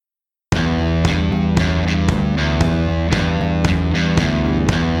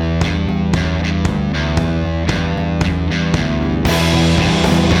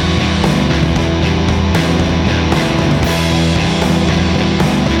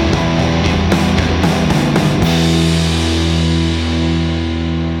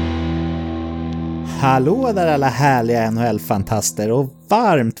Hallå där alla härliga NHL-fantaster och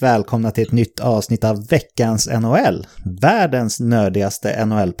varmt välkomna till ett nytt avsnitt av veckans NHL, världens nördigaste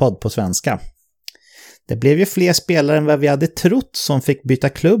NHL-podd på svenska. Det blev ju fler spelare än vad vi hade trott som fick byta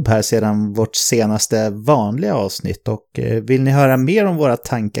klubb här sedan vårt senaste vanliga avsnitt, och vill ni höra mer om våra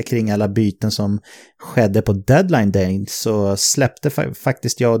tankar kring alla byten som skedde på Deadline Day så släppte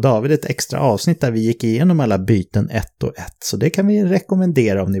faktiskt jag och David ett extra avsnitt där vi gick igenom alla byten ett och ett, så det kan vi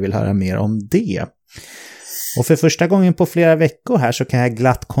rekommendera om ni vill höra mer om det. Och för första gången på flera veckor här så kan jag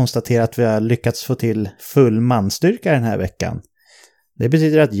glatt konstatera att vi har lyckats få till full manstyrka den här veckan. Det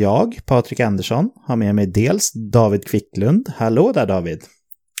betyder att jag, Patrik Andersson, har med mig dels David Quicklund. Hallå där David!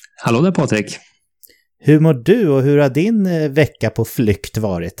 Hallå där Patrik! Hur mår du och hur har din vecka på flykt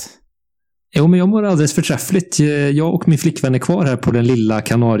varit? Jo, men jag mår alldeles förträffligt. Jag och min flickvän är kvar här på den lilla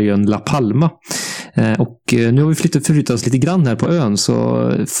Kanarien La Palma. Och nu har vi förflyttat oss lite grann här på ön, så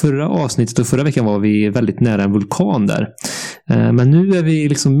förra avsnittet och förra veckan var vi väldigt nära en vulkan där. Men nu är vi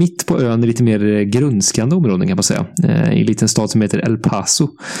liksom mitt på ön i lite mer grundskande områden kan man säga. I en liten stad som heter El Paso.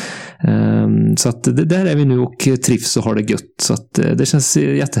 Så att där är vi nu och trivs och har det gött. Så att det känns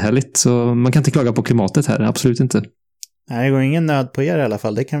jättehärligt. Så man kan inte klaga på klimatet här, absolut inte. Nej, det går ingen nöd på er i alla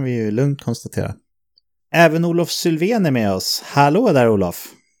fall, det kan vi ju lugnt konstatera. Även Olof Sylvén är med oss. Hallå där Olof!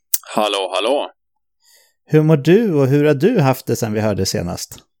 Hallå, hallå! Hur mår du och hur har du haft det sen vi hörde senast?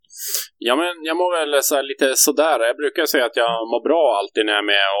 Ja, men jag mår väl så här lite sådär. Jag brukar säga att jag mår bra alltid när jag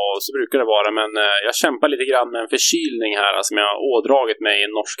är med, och så brukar det vara. Men jag kämpar lite grann med en förkylning här som jag har ådragit mig i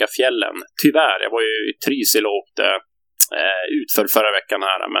norska fjällen. Tyvärr, jag var ju i Trysil och åkte utför förra veckan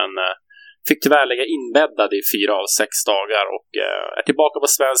här. Men fick tyvärr lägga inbäddad i 4 av 6 dagar. Och är tillbaka på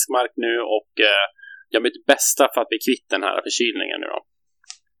svensk mark nu och gör mitt bästa för att bli kvitt den här förkylningen nu då.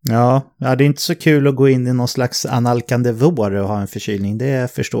 Ja, det är inte så kul att gå in i någon slags analkande vår och ha en förkylning,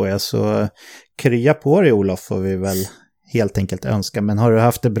 det förstår jag. Så krya på dig Olof får vi väl helt enkelt önska. Men har du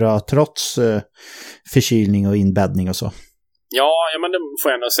haft det bra trots förkylning och inbäddning och så? Ja, men det får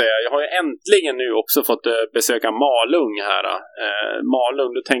jag ändå säga. Jag har ju äntligen nu också fått besöka Malung här.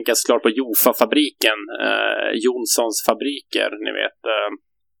 Malung, då tänker jag såklart på Jofa-fabriken. Jonssons fabriker, ni vet.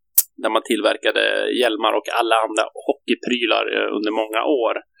 Där man tillverkade hjälmar och alla andra hockeyprylar under många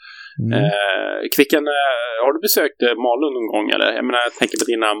år. Kvicken, har du besökt Malung någon gång? Eller? Jag menar, jag tänker på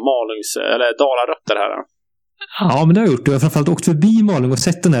dina Malungs, eller Dalarötter här. Ja, men det har jag gjort. Jag har framförallt åkt förbi Malung och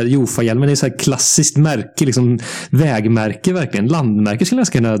sett den här Jofa-hjälmen. Det är så här klassiskt märke, liksom vägmärke verkligen. Landmärke skulle jag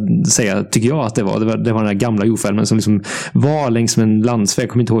kunna säga, tycker jag att det var. Det var den här gamla Jofa-hjälmen som liksom var längs med en landsväg. Jag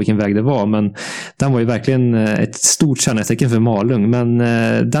kommer inte ihåg vilken väg det var, men den var ju verkligen ett stort kännetecken för Malung. Men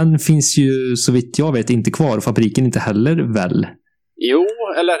den finns ju så vitt jag vet inte kvar, och fabriken inte heller väl. Jo,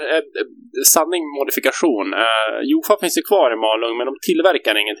 eller sanning modifikation. Jofa finns ju kvar i Malung, men de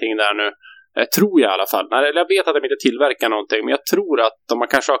tillverkar ingenting där nu. Tror jag i alla fall. Jag vet att de inte tillverkar någonting, men jag tror att de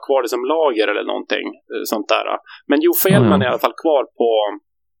kanske har kvar det som lager eller någonting sånt där. Men Jofa-hjälmen är i alla fall kvar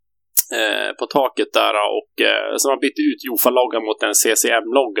på taket där, och så man bytte ut Jofa-loggan mot en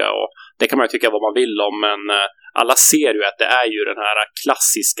CCM-logga, och det kan man ju tycka vad man vill om, men alla ser ju att det är ju den här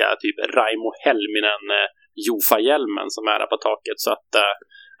klassiska typ Raimo Helminen Jofa-hjälmen som är där på taket, så att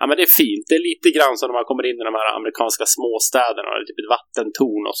ja, men det är fint. Det är lite grann som när man kommer in i de här amerikanska småstäderna och det är typ ett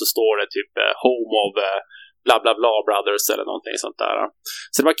vattentorn och så står det typ Home of bla bla bla Brothers eller någonting sånt där.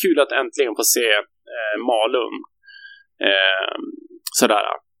 Så det var kul att äntligen få se Malung. Sådär.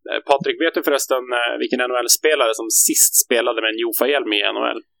 Patrik, vet du förresten vilken NHL-spelare som sist spelade med en Jofa-hjälm i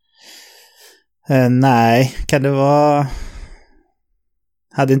NHL? Nej, kan det vara...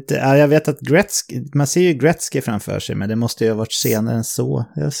 jag vet att Gretzky, man ser ju Gretzky framför sig, men det måste ju ha varit senare än så.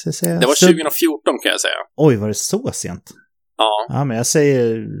 Det var 2014 kan jag säga. Oj, var det så sent? Ja. Ja, men jag säger,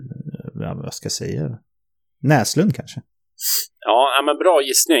 vad ska jag säga? Näslund kanske? Ja, men bra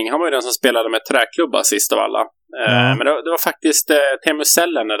gissning. Han var ju den som spelade med träklubba sist av alla. Men det var faktiskt Teemu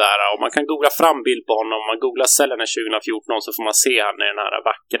Selänne där, och man kan googla fram bild på honom. Om man googlar Selänne 2014 så får man se han i den här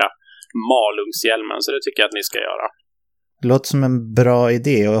vackra Malungshjälmen, så det tycker jag att ni ska göra. Det låter som en bra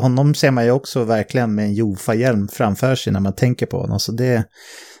idé, och honom ser man ju också verkligen med en Jofa-hjälm framför sig när man tänker på honom, så det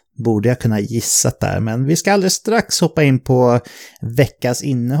borde jag kunna gissa där. Men vi ska alldeles strax hoppa in på veckans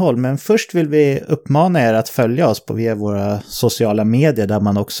innehåll, men först vill vi uppmana er att följa oss via våra sociala medier där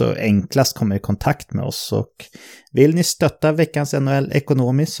man också enklast kommer i kontakt med oss. Och vill ni stötta veckans NHL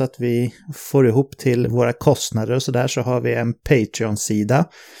ekonomiskt så att vi får ihop till våra kostnader och sådär, så har vi en Patreon-sida.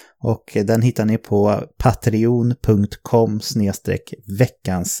 Och den hittar ni på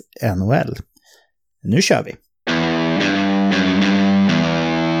patreon.com/veckans-NHL. Nu kör vi!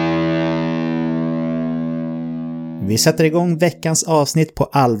 Vi sätter igång veckans avsnitt på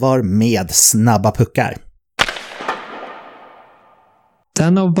allvar med snabba puckar.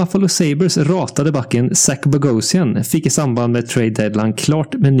 Den av Buffalo Sabres ratade backen Zach Bogosian fick i samband med trade deadline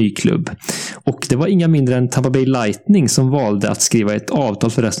klart med ny klubb. Och det var inga mindre än Tampa Bay Lightning som valde att skriva ett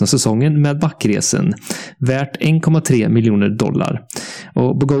avtal för resten av säsongen med backresen, värt $1,3 miljoner.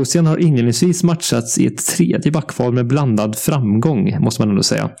 Och Bogosian har inledningsvis matchats i ett tredje backval med blandad framgång, måste man ändå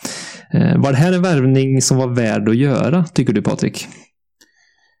säga. Var det här en värvning som var värd att göra, tycker du, Patrik?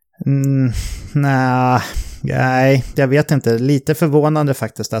 Nej, jag vet inte. Lite förvånande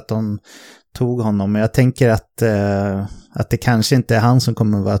faktiskt att de tog honom. Men jag tänker att det kanske inte är han som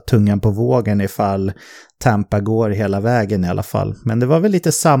kommer att vara tungan på vågen ifall Tampa går hela vägen i alla fall. Men det var väl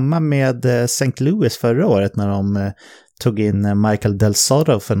lite samma med St. Louis förra året när de tog in Michael Del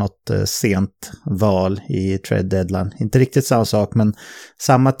Zotto för något sent val i trade deadline. Inte riktigt samma sak, men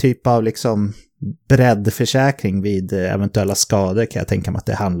samma typ av liksom breddförsäkring vid eventuella skador kan jag tänka mig att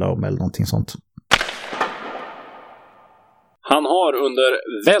det handlar om eller någonting sånt. Han har under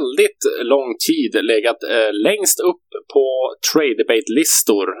väldigt lång tid legat längst upp på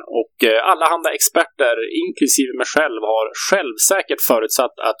trade-debate-listor och allehanda experter, inklusive mig själv, har självsäkert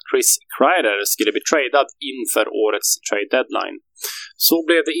förutsatt att Chris Kreider skulle bli tradad inför årets trade deadline. Så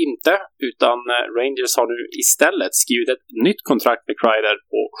blev det inte, utan Rangers har nu istället skrivit ett nytt kontrakt med Kreider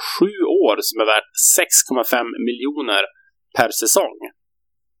på 7 år som är värt $6,5 miljoner per säsong.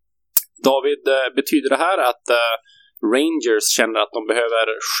 David, betyder det här att Rangers känner att de behöver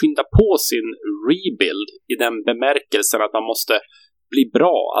skynda på sin rebuild i den bemärkelsen att man måste bli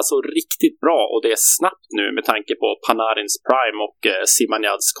bra, alltså riktigt bra, och det är snabbt nu med tanke på Panarins prime och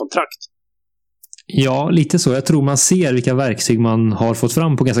Zibanejads kontrakt? Ja, lite så. Jag tror man ser vilka verktyg man har fått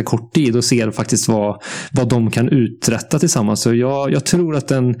fram på ganska kort tid och ser faktiskt vad de kan uträtta tillsammans. Så jag tror att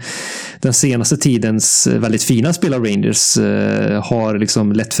den senaste tidens väldigt fina spel av Rangers har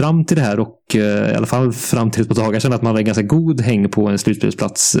liksom lett fram till det här, och i alla fall fram till ett par dagar sedan att man har ganska god häng på en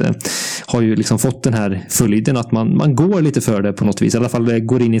slutspelsplats har ju liksom fått den här följden att man går lite för det på något vis. I alla fall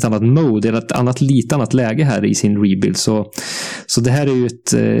går in i ett annat mode eller ett annat läge här i sin rebuild. Så det här är ju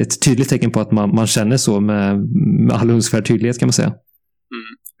ett tydligt tecken på att man känner så med all önskvärd tydlighet, kan man säga.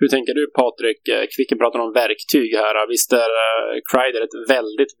 Hur tänker du, Patrik? Kvicken pratar om verktyg här. Visst är Kreider ett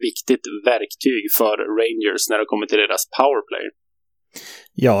väldigt viktigt verktyg för Rangers när det kommer till deras powerplay?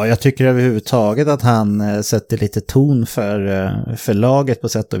 Ja, jag tycker överhuvudtaget att han sätter lite ton för laget på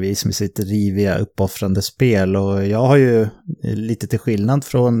sätt och vis med sitt riviga, uppoffrande spel. Och jag har ju lite till skillnad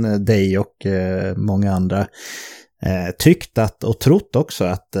från dig och många andra tyckt och trott också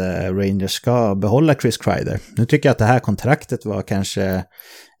att Rangers ska behålla Chris Kreider. Nu tycker jag att det här kontraktet var kanske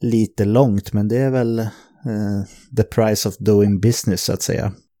lite långt, men det är väl the price of doing business, så att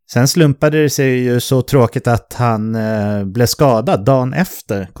säga. Sen slumpade det sig ju så tråkigt att han blev skadad dagen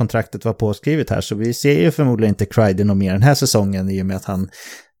efter kontraktet var påskrivet här, så vi ser ju förmodligen inte Kreider någon mer den här säsongen i och med att han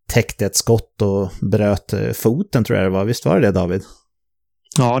täckte ett skott och bröt foten, tror jag det var. Visst var det, David?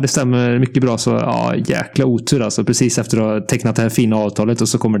 Ja, det stämmer mycket bra. Så ja, jäkla otur alltså. Precis efter att ha tecknat det här fina avtalet, och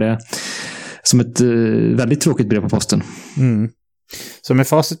så kommer det som ett väldigt tråkigt brev på posten. Så med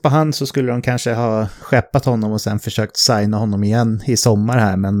facit på hand så skulle de kanske ha skeppat honom och sen försökt signa honom igen i sommar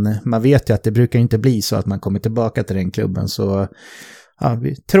här. Men man vet ju att det brukar inte bli så att man kommer tillbaka till den klubben. Så ja,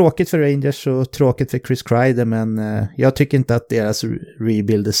 tråkigt för Rangers och tråkigt för Chris Kreider, men jag tycker inte att deras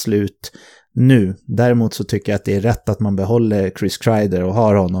rebuild är slut nu. Däremot så tycker jag att det är rätt att man behåller Chris Kreider och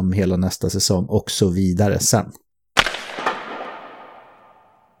har honom hela nästa säsong och så vidare sen.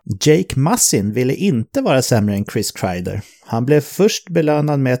 Jake Muzzin ville inte vara sämre än Chris Kreider. Han blev först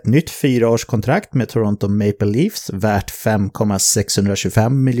belönad med ett nytt 4-årskontrakt med Toronto Maple Leafs värt $5,625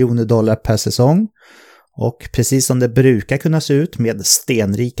 miljoner per säsong. Och precis som det brukar kunna se ut med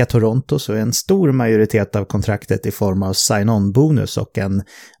stenrika Toronto så är en stor majoritet av kontraktet i form av sign-on-bonus och en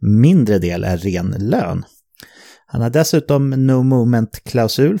mindre del är ren lön. Han har dessutom no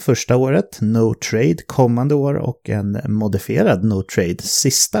movement-klausul första året, no trade kommande år och en modifierad no trade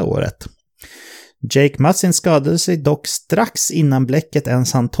sista året. Jake Muzzin skadade sig dock strax innan bläcket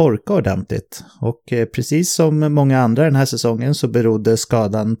ens han torka ordentligt. Och precis som många andra den här säsongen så berodde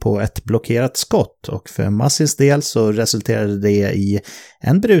skadan på ett blockerat skott. Och för Muzzins del så resulterade det i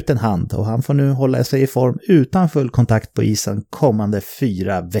en bruten hand. Och han får nu hålla sig i form utan full kontakt på isen kommande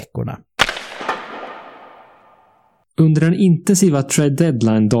 4 veckorna. Under den intensiva trade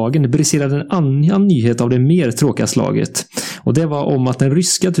deadline-dagen briserade en annan nyhet av det mer tråkiga slaget. Och det var om att den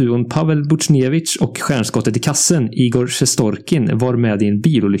ryska duon Pavel Buchnevich och stjärnskottet i kassen Igor Shesterkin var med i en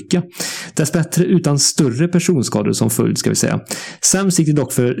bilolycka. Dessbättre utan större personskador som följd, ska vi säga. Sämst gick det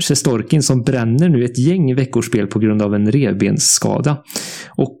dock för Shesterkin som bränner nu ett gäng veckorspel på grund av en revbensskada.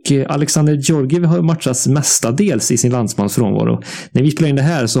 Och Alexander Georgiev har matchats mestadels i sin landsmans frånvaro. När vi spelar in det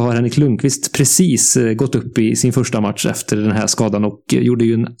här så har Henrik Lundqvist precis gått upp i sin första match efter den här skadan och gjorde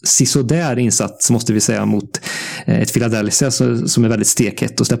ju en sisådär insats, måste vi säga, mot ett Philadelphia som är väldigt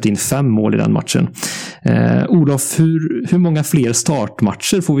stekhett och släppte in 5 mål i den matchen. Olof, hur många fler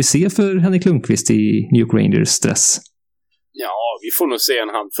startmatcher får vi se för Henrik Lundqvist i New York Rangers dress? Ja, vi får nog se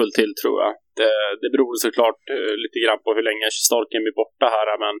en handfull till, tror jag. Det beror såklart lite grann på hur länge Shesterkin blir borta här,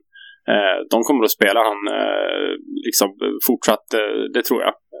 men de kommer att spela han liksom fortsatt, det tror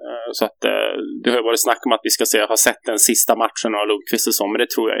jag. Så att det har varit snack om att vi ska ha sett den sista matchen av Lundqvist säsong, men det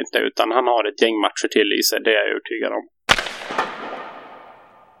tror jag inte, utan han har ett gäng matcher till i sig, det är jag övertygad om.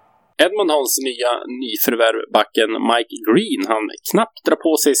 Edmontons nyförvärvbacken Mike Green, han knappt drar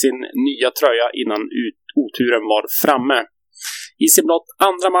på sig sin nya tröja innan oturen var framme. I sin blott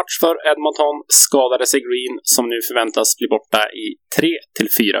andra match för Edmonton skadade sig Green, som nu förväntas bli borta i 3 till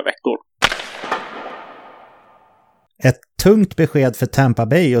 4 veckor. Ett tungt besked för Tampa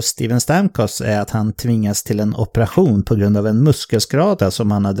Bay och Steven Stamkos är att han tvingas till en operation på grund av en muskelskada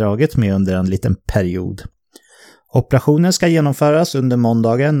som han har dragit med under en liten period. Operationen ska genomföras under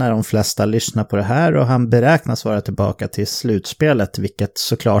måndagen när de flesta lyssnar på det här, och han beräknas vara tillbaka till slutspelet, vilket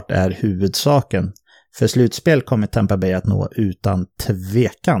såklart är huvudsaken. För slutspel kommer Tampa Bay att nå utan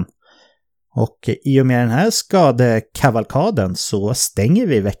tvekan. Och i och med den här skadekavalkaden så stänger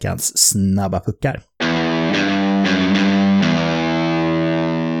vi veckans snabba puckar.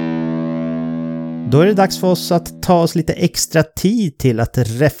 Då är det dags för oss att ta oss lite extra tid till att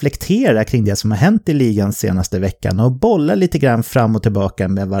reflektera kring det som har hänt i ligan senaste veckan och bolla lite grann fram och tillbaka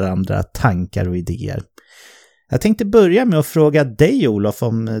med varandra tankar och idéer. Jag tänkte börja med att fråga dig, Olof,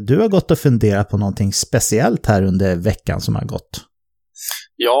 om du har gått och funderat på någonting speciellt här under veckan som har gått.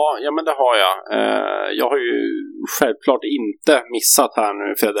 Ja, men det har jag. Jag har ju självklart inte missat här nu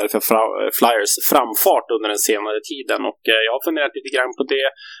Philadelphia Flyers framfart under den senare tiden, och jag har funderat lite grann på det,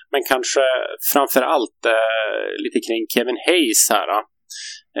 men kanske framförallt lite kring Kevin Hayes här.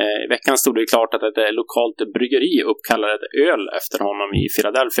 I veckan stod det klart att ett lokalt bryggeri uppkallade ett öl efter honom i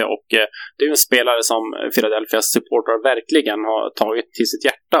Philadelphia, och det är ju en spelare som Philadelphias supportrar verkligen har tagit till sitt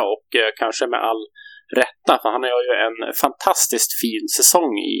hjärta, och kanske med all rätta, för han har ju en fantastiskt fin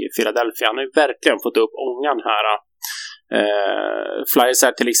säsong i Philadelphia. Han har ju verkligen fått upp ångan här. Flyers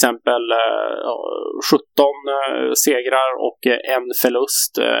är till exempel 17 segrar och en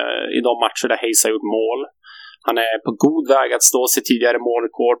förlust i de matcher där Hayes har gjort mål. Han är på god väg att slå sitt tidigare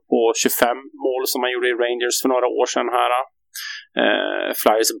målrekord på 25 mål som han gjorde i Rangers för några år sedan här.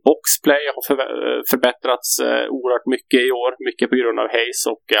 Flyers boxplay har förbättrats oerhört mycket i år, mycket på grund av Hayes,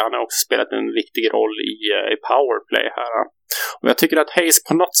 och han har också spelat en viktig roll i powerplay här. Och jag tycker att Hayes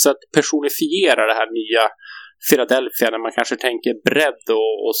på något sätt personifierar det här nya Philadelphia, när man kanske tänker bredd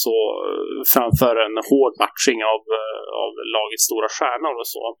och så framför en hård matching av lagets stora stjärnor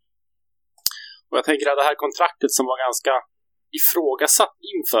och så. Och jag tänker att det här kontraktet som var ganska ifrågasatt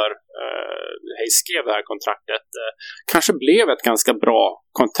inför Hayes skrev det här kontraktet kanske blev ett ganska bra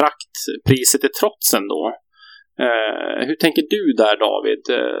kontrakt, priset är trots ändå. Hur tänker du där, David?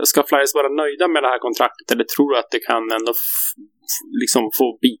 Ska Flyers vara nöjda med det här kontraktet, eller tror du att det kan ändå liksom få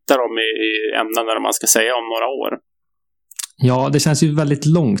bita dem i ämnen när man ska säga om några år? Ja, det känns ju väldigt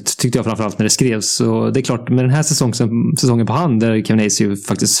långt, tyckte jag, framförallt när det skrevs. Och det är klart, med den här säsongen på hand, där Kevin Hayes ju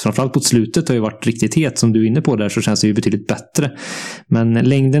faktiskt framförallt på slutet har ju varit riktigt het, som du är inne på där, så känns det ju betydligt bättre. Men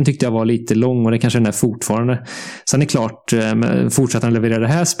längden tyckte jag var lite lång, och det kanske den är fortfarande. Sen är det klart, fortsätter han leverera det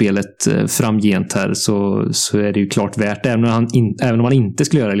här spelet framgent här, så är det ju klart värt, även om man inte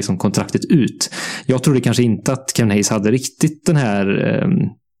skulle göra liksom kontraktet ut. Jag trodde kanske inte att Kevin Hayes hade riktigt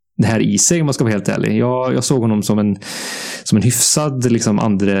det här i sig, om man ska vara helt ärlig. Jag såg honom som en hyfsad liksom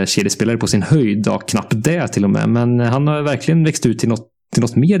andra kedjespelare på sin höjd, ja, knappt det till och med, men han har verkligen växt ut till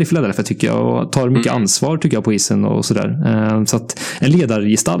något mer i Philadelphia, tycker jag, och tar mycket ansvar, tycker jag, på isen och sådär. Så att en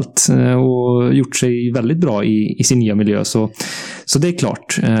ledargestalt, och gjort sig väldigt bra i sin nya miljö, så det är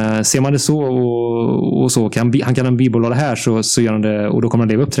klart. Ser man det så och så han kan bibehålla det här, så gör han det, och då kommer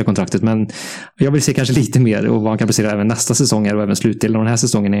han leva upp till det kontraktet. Men jag vill se kanske lite mer, och vad han kan prestera även nästa säsong och även slutdelen av den här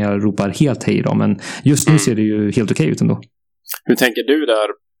säsongen, när jag ropar helt hej då. Men just nu ser det ju helt okej ut ändå. Hur tänker du där,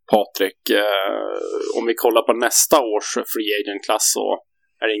 Patrik? Om vi kollar på nästa års free agent-klass, så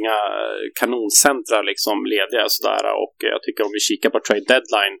är det inga kanoncentra liksom lediga sådär, och jag tycker om vi kikar på trade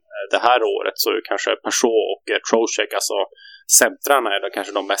deadline det här året så är kanske Peugeot och Trocheck, alltså centrarna, är då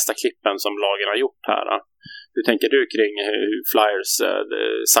kanske de bästa klippen som lagen har gjort här. Hur tänker du kring hur Flyers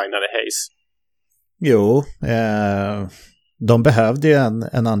signade Hayes? Jo, de behövde ju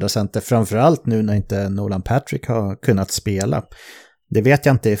en andra center, framförallt nu när inte Nolan Patrick har kunnat spela. Det vet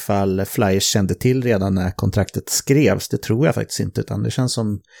jag inte ifall Flyers kände till redan när kontraktet skrevs. Det tror jag faktiskt inte, utan det känns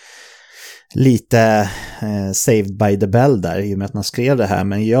som lite saved by the bell där i och med att man skrev det här.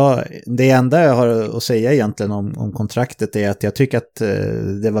 Men det enda jag har att säga egentligen om kontraktet är att jag tycker att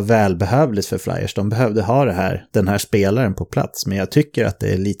det var välbehövligt för Flyers. De behövde ha den här spelaren på plats, men jag tycker att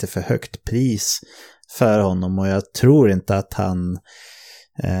det är lite för högt pris för honom, och jag tror inte att han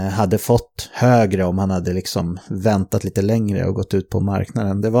hade fått högre om han hade liksom väntat lite längre och gått ut på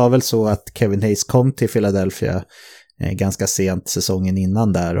marknaden. Det var väl så att Kevin Hayes kom till Philadelphia ganska sent säsongen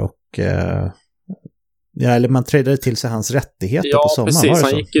innan där, och eller man tradade till sig hans rättigheter på sommaren. Ja, precis.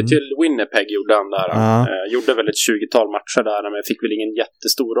 Han gick ju till Winnipeg, gjorde han där. Gjorde väl ett 20-tal matcher där, men fick väl ingen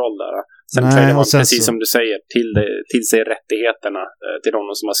jättestor roll där. Sen tradade han, precis som du säger, till sig rättigheterna till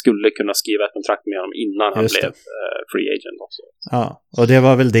någon som man skulle kunna skriva ett kontrakt med honom innan han blev free agent också. Ja, och det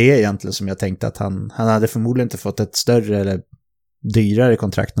var väl det egentligen som jag tänkte, att han hade förmodligen inte fått ett större eller dyrare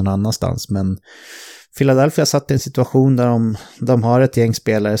kontrakt någon annanstans, men Philadelphia satt i en situation där de har ett gäng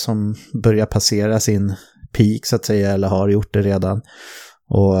spelare som börjar passera sin peak så att säga, eller har gjort det redan.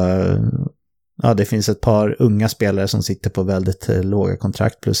 Och ja, det finns ett par unga spelare som sitter på väldigt låga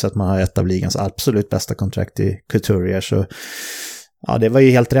kontrakt, plus att man har ett av ligans absolut bästa kontrakt i Couturier. Så ja, det var ju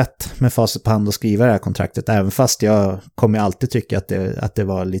helt rätt med facit på hand att skriva det här kontraktet, även fast jag kommer alltid tycka att det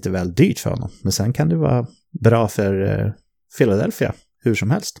var lite väl dyrt för honom. Men sen kan det vara bra för Philadelphia, hur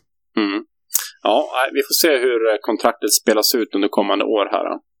som helst. Mm. Ja, vi får se hur kontraktet spelas ut under kommande år här.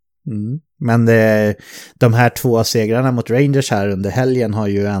 Men de här 2 segrarna mot Rangers här under helgen har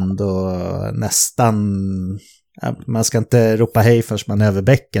ju ändå nästan... Man ska inte ropa hej först man är över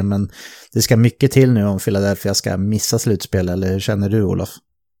bäcken, men det ska mycket till nu om Philadelphia ska missa slutspel, eller hur känner du, Olof?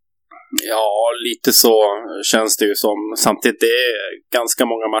 Ja, lite så känns det ju som. Samtidigt det är ganska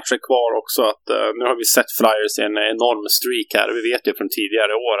många matcher kvar också. Att, nu har vi sett Flyers i en enorm streak här. Vi vet ju från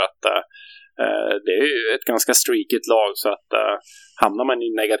tidigare år att det är ju ett ganska streakigt lag, så att hamnar man i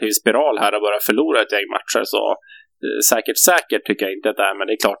en negativ spiral här och börjar förlora ett gäng matcher, så säkert tycker jag inte att det är, men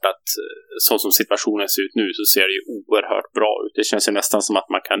det är klart att så som situationen ser ut nu så ser det ju oerhört bra ut. Det känns ju nästan som att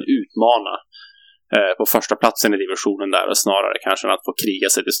man kan utmana på första platsen i divisionen där, och snarare kanske än att få kriga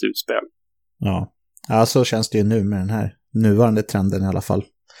sig till slutspel. Ja, så känns det ju nu med den här nuvarande trenden i alla fall.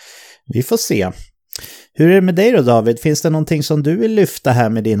 Vi får se. Hur är det med dig då, David? Finns det någonting som du vill lyfta här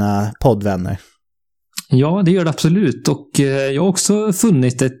med dina poddvänner? Ja, det gör det absolut, och jag har också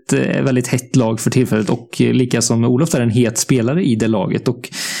funnit ett väldigt hett lag för tillfället, och lika som Olof är en het spelare i det laget, och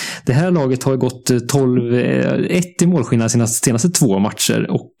det här laget har gått 12-1 i målskillnad sina senaste 2 matcher,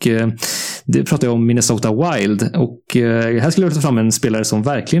 och det pratar jag om Minnesota Wild, och här skulle jag ta fram en spelare som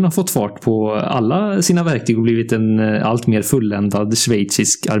verkligen har fått fart på alla sina verktyg och blivit en allt mer fulländad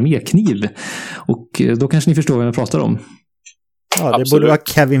schweizisk armékniv, och då kanske ni förstår vad jag pratar om. Ja, det borde vara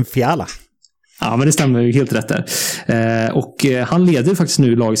Kevin Fiala. Ja, men det stämmer ju helt rätt där. Och han leder faktiskt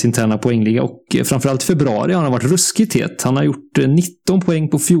nu lagets interna poängliga, och framförallt i februari har han varit ruskigt het. Han har gjort 19 poäng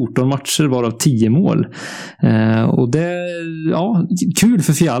på 14 matcher, varav 10 mål. Och det, ja, kul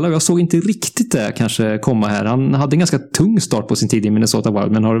för Fiala. Jag såg inte riktigt det kanske komma här. Han hade en ganska tung start på sin tid i Minnesota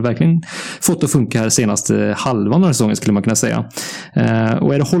Wild, men har verkligen fått att funka här senaste halvan av säsongen, skulle man kunna säga.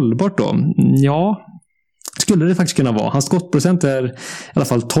 Och är det hållbart då? Ja, skulle det faktiskt kunna vara. Hans skottprocent är i alla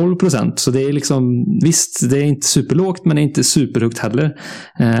fall 12%. Så det är liksom, visst, det är inte superlågt, men det är inte superhögt heller.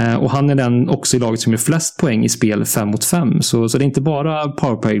 Och han är den också i laget som gör flest poäng i spel 5-mot-5. Så det är inte bara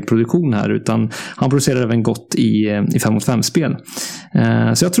powerplay-produktion här, utan han producerar även gott i 5-mot-5-spel.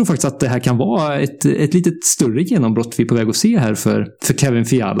 Så jag tror faktiskt att det här kan vara ett litet större genombrott vi är på väg att se här för Kevin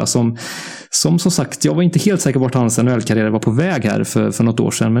Fiala, som sagt, jag var inte helt säker på att hans NHL-karriär var på väg här för något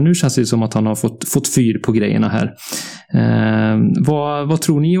år sedan, men nu känns det som att han har fått fyr på grejerna här. Vad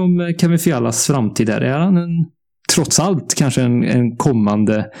tror ni om Kevin Fialas framtid där? Är han trots allt kanske en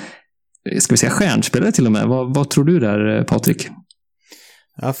kommande, ska vi säga, stjärnspelare till och med? Vad tror du där, Patrik?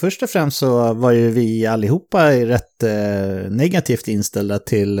 Ja, först och främst så var ju vi allihopa rätt negativt inställda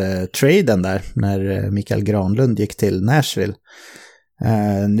till traden där när Mikael Granlund gick till Nashville.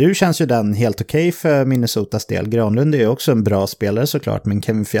 Nu känns ju den helt okej för Minnesotas del. Granlund är ju också en bra spelare såklart, men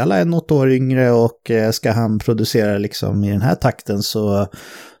Kevin Fiala är något år yngre, och ska han producera liksom i den här takten så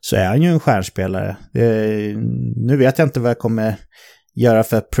är han ju en stjärnspelare. Nu vet jag inte vad jag kommer göra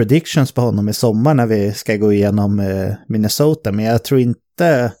för predictions på honom i sommar när vi ska gå igenom Minnesota, men jag tror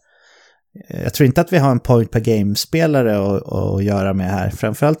inte jag tror inte att vi har en point per game-spelare att göra med här.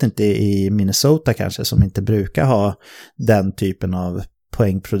 Framförallt inte i Minnesota kanske, som inte brukar ha den typen av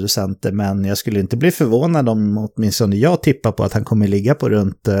poängproducenter. Men jag skulle inte bli förvånad om åtminstone jag tippar på att han kommer ligga på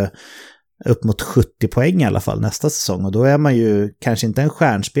runt upp mot 70 poäng i alla fall nästa säsong. Och då är man ju kanske inte en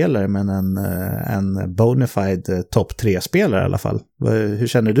stjärnspelare, men en bonafide topp 3-spelare i alla fall. Hur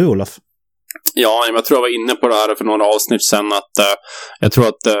känner du, Olof? Ja, jag tror jag var inne på det här för några avsnitt sedan att jag tror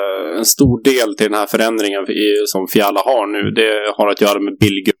att en stor del till den här förändringen som Fiala har nu, det har att göra med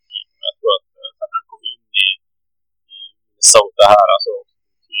Bill Gullin. Jag tror att när han kom in i Minnesota här, alltså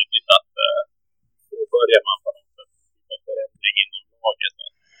tydligt att då börjar man på något sätt en förändring inom laget.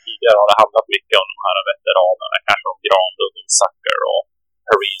 Tidigare har det handlat mycket om de här veteranerna, kanske om Granlund, om Zucker och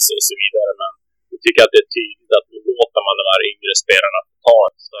Paris och så vidare, men jag tycker att det är tydligt att nu låter man de här yngre spelarna ta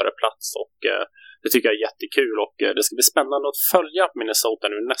en större plats, och det tycker jag är jättekul, och det ska bli spännande att följa Minnesota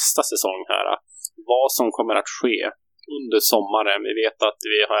nu nästa säsong här, vad som kommer att ske under sommaren. Vi vet att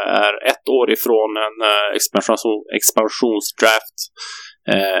vi är 1 år ifrån en expansionsdraft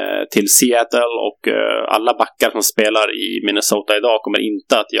till Seattle, och alla backar som spelar i Minnesota idag kommer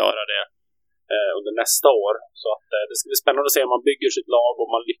inte att göra det under nästa år, så att det ska bli spännande att se om man bygger sitt lag och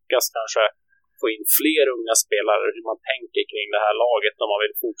man lyckas kanske få in fler unga spelare, hur man tänker kring det här laget om man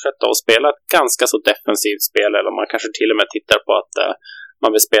vill fortsätta att spela ett ganska så defensivt spel, eller man kanske till och med tittar på att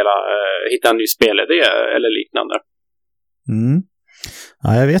man vill hitta en ny spelidé eller liknande. Ja,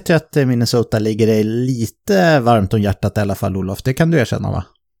 jag vet ju att Minnesota ligger dig lite varmt om hjärtat i alla fall, Olof. Det kan du erkänna, va?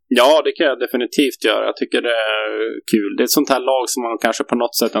 Ja, det kan jag definitivt göra. Jag tycker det är kul. Det är ett sånt här lag som man kanske på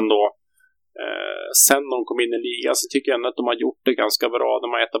något sätt ändå sen de kom in i ligan, så tycker jag ändå att de har gjort det ganska bra. De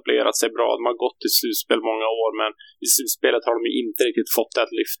har etablerat sig bra. De har gått till slutspel många år, men i slutspelet har de inte riktigt fått det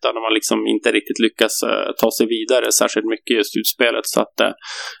att lyfta. De har liksom inte riktigt lyckats ta sig vidare särskilt mycket i slutspelet, så att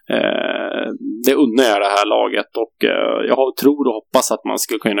det undrar jag det här laget, och jag tror och hoppas att man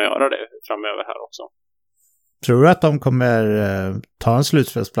skulle kunna göra det framöver här också. Tror du att de kommer ta en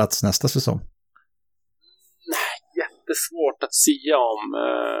slutspelsplats nästa säsong? Det är svårt att säga om.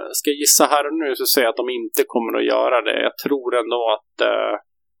 Ska jag gissa här och nu så säger jag att de inte kommer att göra det. Jag tror ändå att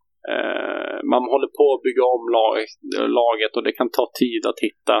man håller på att bygga om laget, och det kan ta tid att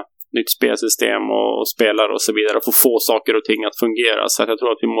hitta nytt spelsystem och spelare och så vidare, och få saker och ting att fungera. Så att jag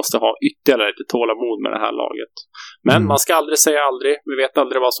tror att vi måste ha ytterligare lite tålamod med det här laget. Men man ska aldrig säga aldrig. Vi vet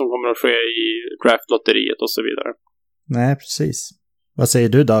aldrig vad som kommer att ske i draftlotteriet och så vidare. Nej, precis. Vad säger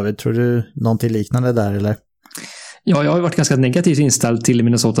du, David? Tror du någonting liknande där, eller? Ja, jag har varit ganska negativt inställd till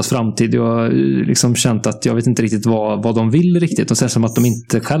Minnesotas framtid. Jag har liksom känt att jag vet inte riktigt vad de vill riktigt. Och så som att de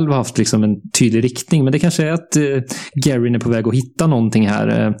inte själva haft liksom en tydlig riktning. Men det kanske är att Gary är på väg att hitta någonting här.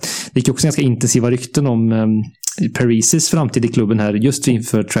 Det gick också ganska intensiva rykten om Parisis framtid i klubben här just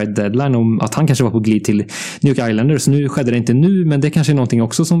inför trade deadline, om att han kanske var på glid till New York Islanders. Nu skedde det inte nu, men det kanske är någonting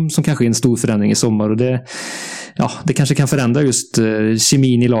också som kanske är en stor förändring i sommar, och det kanske kan förändra just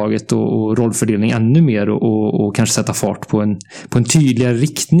kemin i laget och rollfördelning ännu mer, och kanske sätta fart på en tydligare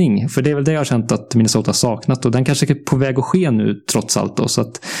riktning, för det är väl det jag har känt att Minnesota har saknat, och den kanske är på väg att ske nu trots allt då, så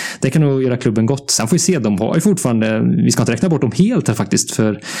att det kan nog göra klubben gott. Sen får vi se, de har ju fortfarande, vi ska inte räkna bort dem helt här faktiskt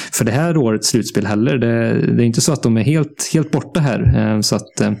för det här årets slutspel heller. Det är inte så att de är helt borta här, så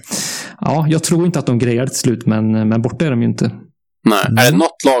att ja, jag tror inte att de grejar till slut, men borta är de ju inte. Nej, är det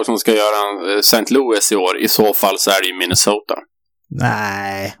något lag som ska göra St. Louis i år? I så fall så är det ju Minnesota.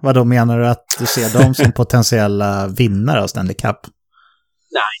 Nej, vad då menar du, att du ser dem som potentiella vinnare av Stanley Cup?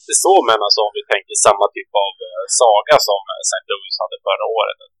 Nej, inte så, men alltså om vi tänker samma typ av saga som St. Louis hade förra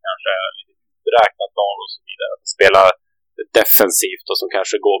året. Kanske lite uträknat lag och så vidare. Att spela defensivt och som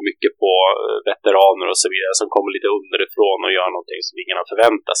kanske går mycket på veteraner och så vidare, som kommer lite underifrån och gör någonting som ingen har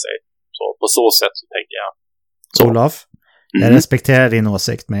förväntat sig. Så på så sätt så tänker jag. Så. Olof? Jag respekterar din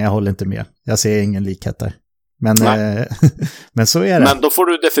åsikt, men jag håller inte med. Jag ser ingen likhet där. Men så är det. Men då får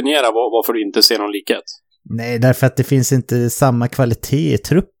du definiera varför du inte ser någon likhet. Nej, därför att det finns inte samma kvalitet i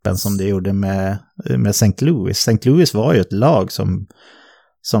truppen som det gjorde med St. Louis. St. Louis var ju ett lag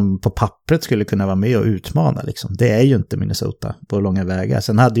som på pappret skulle kunna vara med och utmana. Liksom. Det är ju inte Minnesota på långa vägar.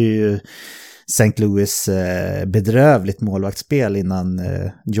 Sen hade ju St. Louis bedrövligt målvaktsspel innan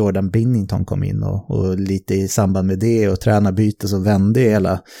Jordan Binnington kom in, och lite i samband med det och tränarbyte så vände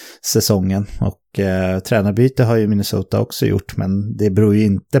hela säsongen, och tränarbyte har ju Minnesota också gjort, men det beror ju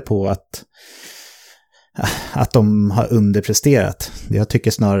inte på att de har underpresterat. Jag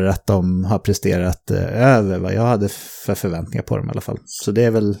tycker snarare att de har presterat över vad jag hade för förväntningar på dem i alla fall. Så det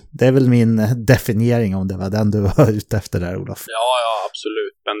är väl min definiering, om det var den du var ute efter där, Olof. Ja,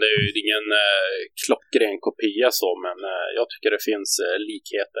 absolut. Men det är ju ingen klockren kopia så, men jag tycker det finns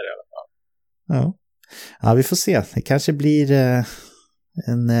likheter i alla fall. Ja, vi får se. Det kanske blir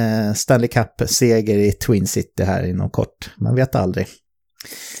en Stanley Cup-seger i Twin City här inom kort. Man vet aldrig.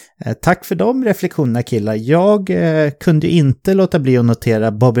 Tack för de reflektionerna, killar. Jag kunde inte låta bli att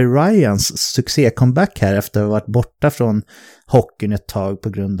notera Bobby Ryans succé-comeback här efter att ha varit borta från hockeyn ett tag på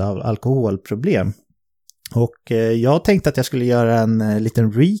grund av alkoholproblem. Och jag tänkte att jag skulle göra en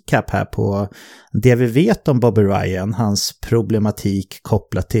liten recap här på det vi vet om Bobby Ryan, hans problematik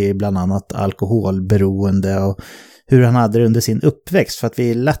kopplat till bland annat alkoholberoende och hur han hade det under sin uppväxt, för att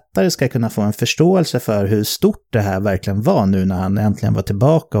vi lättare ska kunna få en förståelse för hur stort det här verkligen var nu när han äntligen var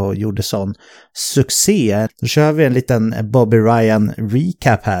tillbaka och gjorde sån succé. Då kör vi en liten Bobby Ryan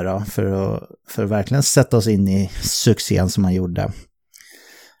recap här då, för att verkligen sätta oss in i succén som han gjorde.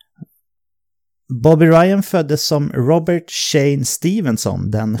 Bobby Ryan föddes som Robert Shane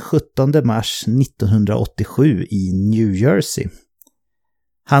Stevenson den 17 mars 1987 i New Jersey.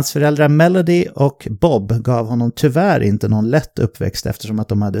 Hans föräldrar Melody och Bob gav honom tyvärr inte någon lätt uppväxt eftersom att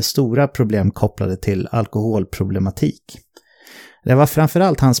de hade stora problem kopplade till alkoholproblematik. Det var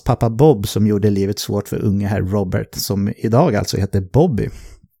framförallt hans pappa Bob som gjorde livet svårt för unge herr Robert, som idag alltså heter Bobby.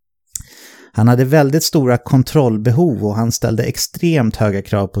 Han hade väldigt stora kontrollbehov och han ställde extremt höga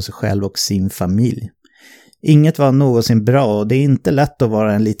krav på sig själv och sin familj. Inget var någonsin bra och det är inte lätt att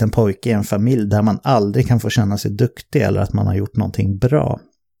vara en liten pojke i en familj där man aldrig kan få känna sig duktig eller att man har gjort någonting bra.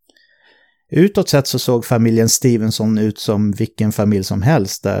 Utåt sett så såg familjen Stevenson ut som vilken familj som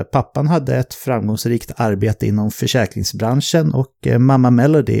helst, där pappan hade ett framgångsrikt arbete inom försäkringsbranschen och mamma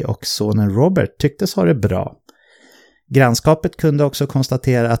Melody och sonen Robert tycktes ha det bra. Grannskapet kunde också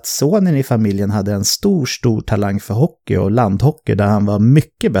konstatera att sonen i familjen hade en stor talang för hockey och landhockey, där han var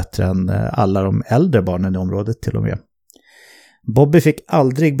mycket bättre än alla de äldre barnen i området till och med. Bobby fick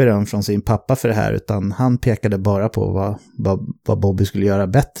aldrig beröm från sin pappa för det här, utan han pekade bara på vad Bobby skulle göra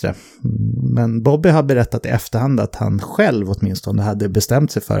bättre. Men Bobby har berättat i efterhand att han själv åtminstone hade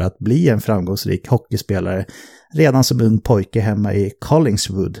bestämt sig för att bli en framgångsrik hockeyspelare redan som ung pojke hemma i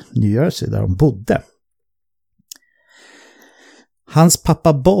Collingswood, New Jersey, där de bodde. Hans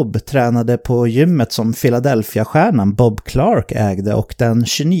pappa Bob tränade på gymmet som Philadelphia-stjärnan Bob Clark ägde, och den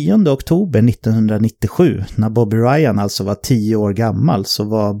 29 oktober 1997, när Bobby Ryan alltså var 10 år gammal, så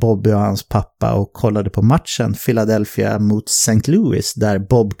var Bobby och hans pappa och kollade på matchen Philadelphia mot St. Louis, där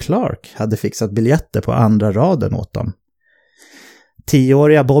Bob Clark hade fixat biljetter på andra raden åt dem.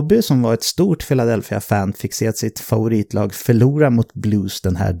 10-åriga Bobby, som var ett stort Philadelphia-fan, fick se sitt favoritlag förlora mot Blues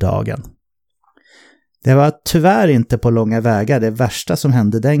den här dagen. Det var tyvärr inte på långa vägar det värsta som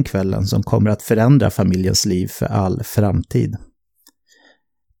hände den kvällen som kommer att förändra familjens liv för all framtid.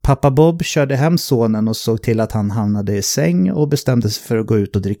 Pappa Bob körde hem sonen och såg till att han hamnade i säng och bestämde sig för att gå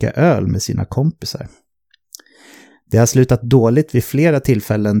ut och dricka öl med sina kompisar. Det har slutat dåligt vid flera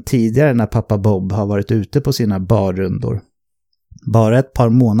tillfällen tidigare när pappa Bob har varit ute på sina barrundor. Bara ett par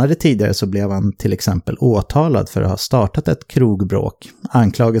månader tidigare så blev han till exempel åtalad för att ha startat ett krogbråk,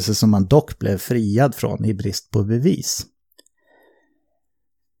 anklagelse som han dock blev friad från i brist på bevis.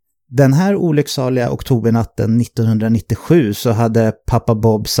 Den här olycksaliga oktobernatten 1997 så hade pappa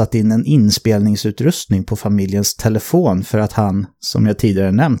Bob satt in en inspelningsutrustning på familjens telefon för att han, som jag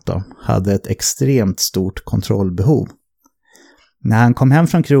tidigare nämnt då, hade ett extremt stort kontrollbehov. När han kom hem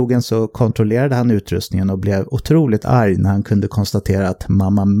från krogen så kontrollerade han utrustningen och blev otroligt arg när han kunde konstatera att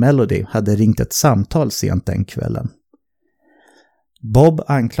mamma Melody hade ringt ett samtal sent den kvällen. Bob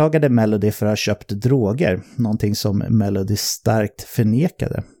anklagade Melody för att ha köpt droger, någonting som Melody starkt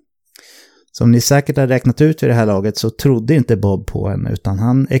förnekade. Som ni säkert har räknat ut vid det här laget så trodde inte Bob på henne, utan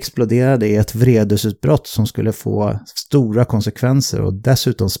han exploderade i ett vredesutbrott som skulle få stora konsekvenser och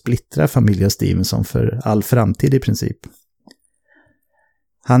dessutom splittra familjen Stevenson för all framtid i princip.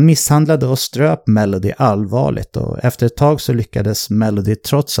 Han misshandlade och ströp Melody allvarligt, och efter ett tag så lyckades Melody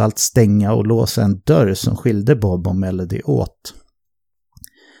trots allt stänga och låsa en dörr som skilde Bob och Melody åt.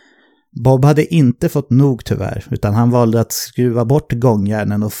 Bob hade inte fått nog tyvärr, utan han valde att skruva bort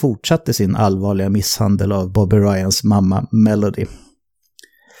gångjärnen och fortsatte sin allvarliga misshandel av Bobby Ryans mamma Melody.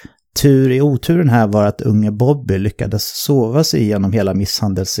 Tur i oturen här var att unge Bobby lyckades sova sig igenom hela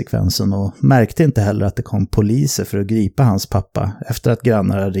misshandelssekvensen och märkte inte heller att det kom poliser för att gripa hans pappa efter att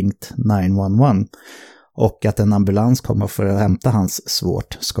grannar hade ringt 911 och att en ambulans kom för att hämta hans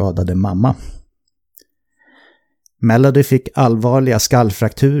svårt skadade mamma. Melody fick allvarliga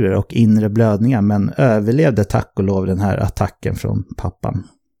skallfrakturer och inre blödningar, men överlevde tack och lov den här attacken från pappan.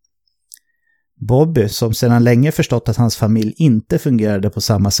 Bobby, som sedan länge förstått att hans familj inte fungerade på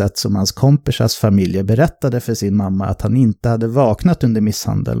samma sätt som hans kompisars familjer, berättade för sin mamma att han inte hade vaknat under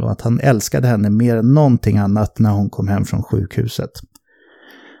misshandel och att han älskade henne mer än någonting annat när hon kom hem från sjukhuset.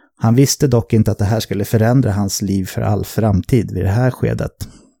 Han visste dock inte att det här skulle förändra hans liv för all framtid vid det här skedet.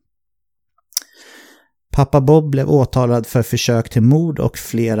 Pappa Bob blev åtalad för försök till mord och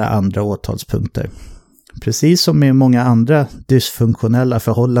flera andra åtalspunkter. Precis som med många andra dysfunktionella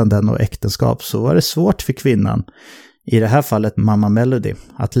förhållanden och äktenskap så var det svårt för kvinnan, i det här fallet mamma Melody,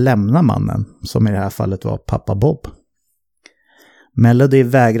 att lämna mannen, som i det här fallet var pappa Bob. Melody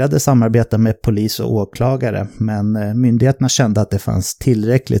vägrade samarbeta med polis och åklagare, men myndigheterna kände att det fanns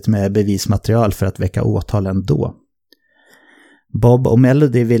tillräckligt med bevismaterial för att väcka åtal ändå. Bob och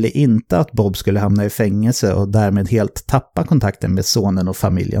Melody ville inte att Bob skulle hamna i fängelse och därmed helt tappa kontakten med sonen och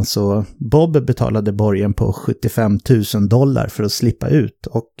familjen, så Bob betalade borgen på $75,000 för att slippa ut,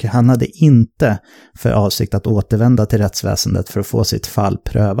 och han hade inte för avsikt att återvända till rättsväsendet för att få sitt fall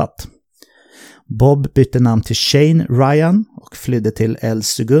prövat. Bob bytte namn till Shane Ryan och flydde till El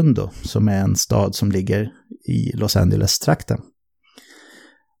Segundo, som är en stad som ligger i Los Angeles-trakten.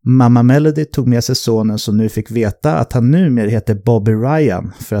 Mamma Melody tog med sig sonen som nu fick veta att han numera heter Bobby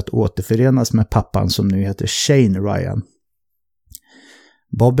Ryan för att återförenas med pappan som nu heter Shane Ryan.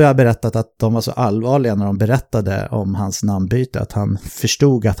 Bobby har berättat att de var så allvarliga när de berättade om hans namnbyte att han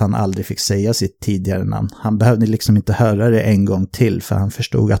förstod att han aldrig fick säga sitt tidigare namn. Han behövde liksom inte höra det en gång till för han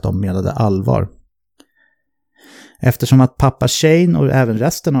förstod att de menade allvar. Eftersom att pappa Shane och även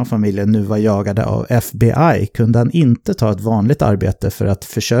resten av familjen nu var jagade av FBI kunde han inte ta ett vanligt arbete för att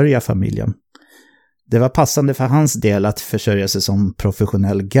försörja familjen. Det var passande för hans del att försörja sig som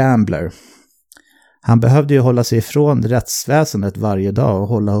professionell gambler. Han behövde ju hålla sig ifrån rättsväsendet varje dag och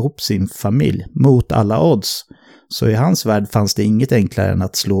hålla ihop sin familj mot alla odds. Så i hans värld fanns det inget enklare än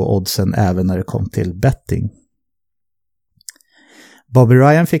att slå oddsen även när det kom till betting. Bobby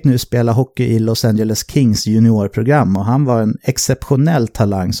Ryan fick nu spela hockey i Los Angeles Kings juniorprogram och han var en exceptionell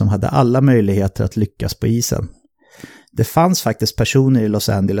talang som hade alla möjligheter att lyckas på isen. Det fanns faktiskt personer i Los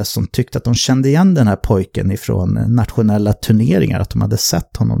Angeles som tyckte att de kände igen den här pojken ifrån nationella turneringar, att de hade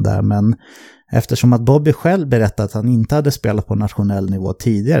sett honom där, men eftersom att Bobby själv berättade att han inte hade spelat på nationell nivå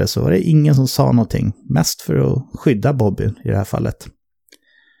tidigare så var det ingen som sa någonting, mest för att skydda Bobby i det här fallet.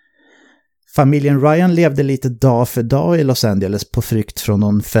 Familjen Ryan levde lite dag för dag i Los Angeles på flykt från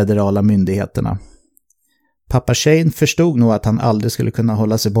de federala myndigheterna. Pappa Shane förstod nog att han aldrig skulle kunna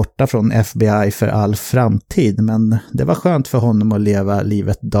hålla sig borta från FBI för all framtid, men det var skönt för honom att leva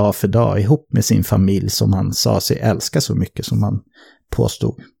livet dag för dag ihop med sin familj som han sa sig älska så mycket som han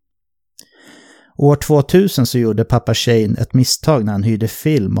påstod. År 2000 så gjorde pappa Shane ett misstag när han hyrde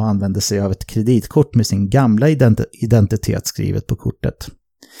film och använde sig av ett kreditkort med sin gamla identitet skrivet på kortet.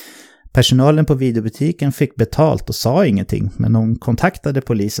 Personalen på videobutiken fick betalt och sa ingenting, men de kontaktade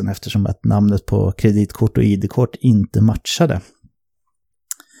polisen eftersom att namnet på kreditkort och ID-kort inte matchade.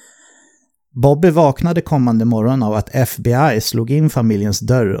 Bobby vaknade kommande morgon av att FBI slog in familjens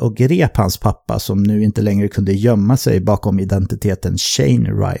dörr och grep hans pappa som nu inte längre kunde gömma sig bakom identiteten Shane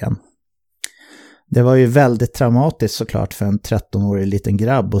Ryan. Det var ju väldigt traumatiskt såklart för en 13-årig liten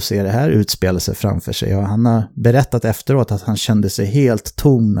grabb att se det här utspela sig framför sig, och han har berättat efteråt att han kände sig helt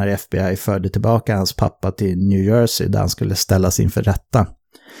tom när FBI förde tillbaka hans pappa till New Jersey där han skulle ställas inför rätta.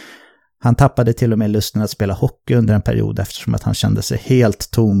 Han tappade till och med lusten att spela hockey under en period eftersom att han kände sig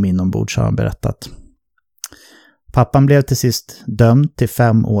helt tom inombords, har han berättat. Pappan blev till sist dömd till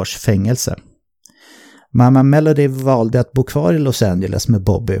 5 års fängelse. Mamma Melody valde att bo kvar i Los Angeles med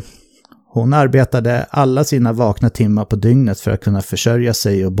Bobby. Hon arbetade alla sina vakna timmar på dygnet för att kunna försörja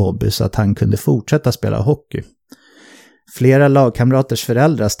sig och Bobby så att han kunde fortsätta spela hockey. Flera lagkamraters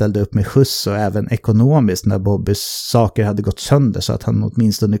föräldrar ställde upp med skjuts och även ekonomiskt när Bobbys saker hade gått sönder så att han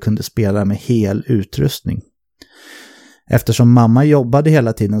åtminstone kunde spela med hel utrustning. Eftersom mamma jobbade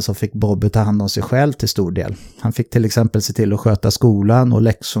hela tiden så fick Bobby ta hand om sig själv till stor del. Han fick till exempel se till att sköta skolan och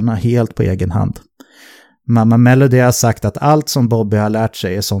läxorna helt på egen hand. Mamma Melody har sagt att allt som Bobby har lärt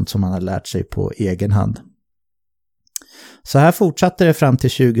sig är sånt som han har lärt sig på egen hand. Så här fortsatte det fram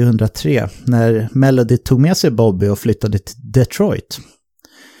till 2003 när Melody tog med sig Bobby och flyttade till Detroit.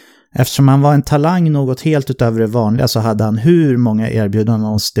 Eftersom han var en talang något helt utöver det vanliga så hade han hur många erbjudanden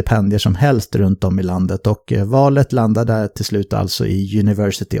om stipendier som helst runt om i landet och valet landade till slut alltså i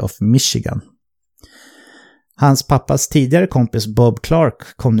University of Michigan. Hans pappas tidigare kompis Bob Clark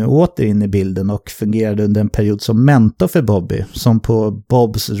kom nu åter in i bilden och fungerade under en period som mentor för Bobby, som på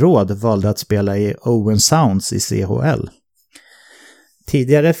Bobs råd valde att spela i Owen Sounds i CHL.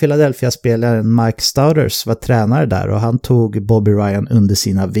 Tidigare Philadelphia-spelaren Mike Stouders var tränare där och han tog Bobby Ryan under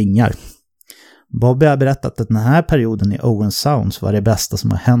sina vingar. Bobby har berättat att den här perioden i Owen Sounds var det bästa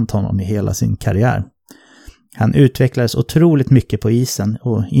som har hänt honom i hela sin karriär. Han utvecklades otroligt mycket på isen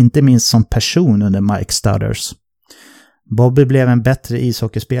och inte minst som person under Mike Stouders. Bobby blev en bättre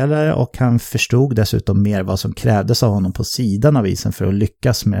ishockeyspelare och han förstod dessutom mer vad som krävdes av honom på sidan av isen för att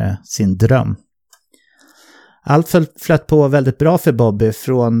lyckas med sin dröm. Allt flöt på väldigt bra för Bobby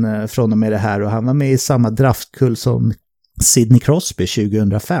från och med det här, och han var med i samma draftkull som Sidney Crosby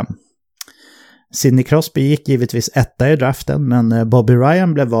 2005. Sidney Crosby gick givetvis etta i draften, men Bobby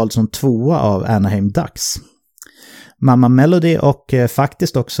Ryan blev vald som 2 av Anaheim Ducks. Mamma Melody och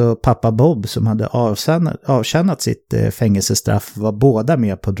faktiskt också pappa Bob, som hade avtjänat sitt fängelsestraff, var båda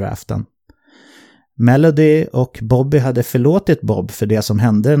med på draften. Melody och Bobby hade förlåtit Bob för det som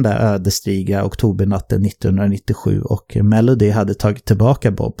hände den där ödesdigra oktobernatten 1997, och Melody hade tagit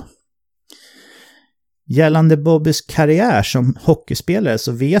tillbaka Bob. Gällande Bobbys karriär som hockeyspelare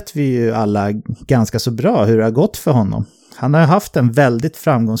så vet vi ju alla ganska så bra hur det har gått för honom. Han har haft en väldigt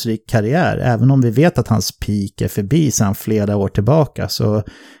framgångsrik karriär, även om vi vet att hans peak är förbi sedan flera år tillbaka, så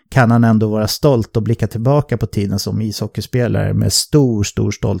kan han ändå vara stolt och blicka tillbaka på tiden som ishockeyspelare med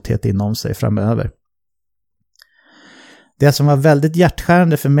stor stolthet inom sig framöver. Det som var väldigt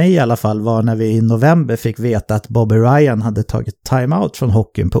hjärtskärande för mig i alla fall var när vi i november fick veta att Bobby Ryan hade tagit timeout från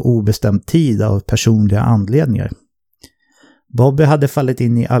hockeyn på obestämd tid av personliga anledningar. Bobby hade fallit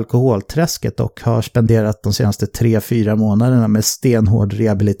in i alkoholträsket och har spenderat de senaste 3-4 månaderna med stenhård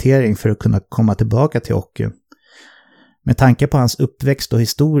rehabilitering för att kunna komma tillbaka till hockeyn. Med tanke på hans uppväxt och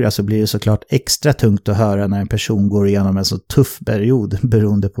historia så blir det såklart extra tungt att höra när en person går igenom en så tuff period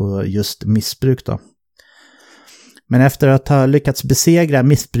beroende på just missbruk då. Men efter att ha lyckats besegra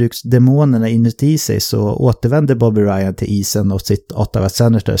missbruksdemonerna inuti sig så återvände Bobby Ryan till isen och sitt Ottawa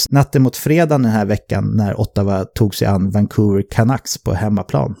Senators natten mot fredagen den här veckan när Ottawa tog sig an Vancouver Canucks på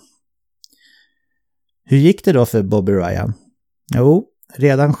hemmaplan. Hur gick det då för Bobby Ryan? Jo,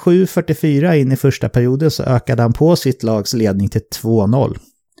 redan 7:44 in i första perioden så ökade han på sitt lags ledning till 2-0.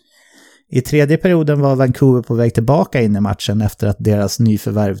 I tredje perioden var Vancouver på väg tillbaka in i matchen efter att deras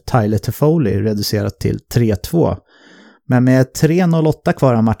nyförvärv Tyler Toffoli reducerat till 3-2. Men med 3:08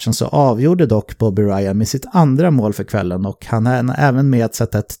 kvar av matchen så avgjorde dock Bobby Ryan med sitt andra mål för kvällen, och han är även med att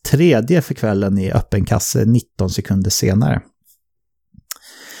sätta ett tredje för kvällen i öppen kasse 19 sekunder senare.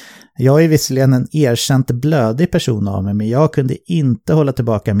 Jag är visserligen en erkänt blödig person av mig, men jag kunde inte hålla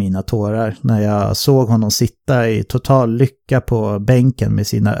tillbaka mina tårar när jag såg honom sitta i total lycka på bänken med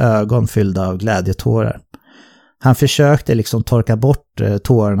sina ögon fyllda av glädjetårar. Han försökte liksom torka bort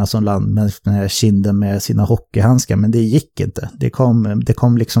tårarna som land med kinden med sina hockeyhandskar, men det gick inte. Det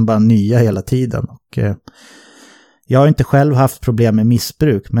kom liksom bara nya hela tiden. Och jag har inte själv haft problem med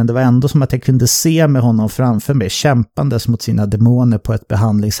missbruk, men det var ändå som att jag kunde se med honom framför mig kämpandes mot sina demoner på ett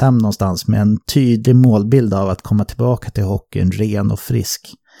behandlingshem någonstans med en tydlig målbild av att komma tillbaka till hockeyn ren och frisk.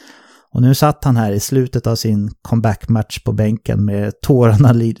 Och nu satt han här i slutet av sin comeback-match på bänken med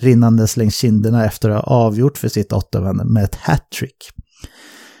tårarna rinnandes längs kinderna efter att ha avgjort för sitt Ottawa med ett hattrick.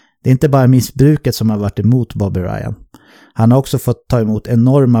 Det är inte bara missbruket som har varit emot Bobby Ryan. Han har också fått ta emot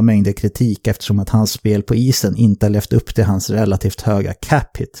enorma mängder kritik eftersom att hans spel på isen inte har levt upp till hans relativt höga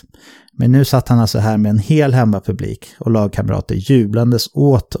cap hit. Men nu satt han alltså här med en hel hemmapublik och lagkamrater jublandes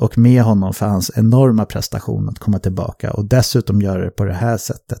åt och med honom för hans enorma prestation att komma tillbaka och dessutom göra det på det här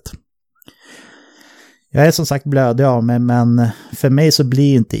sättet. Jag är som sagt blödig av mig, men för mig så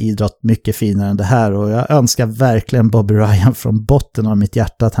blir inte idrott mycket finare än det här, och jag önskar verkligen Bobby Ryan från botten av mitt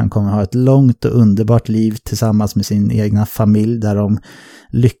hjärta att han kommer ha ett långt och underbart liv tillsammans med sin egna familj där de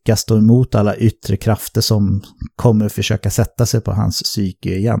lyckas stå emot alla yttre krafter som kommer försöka sätta sig på hans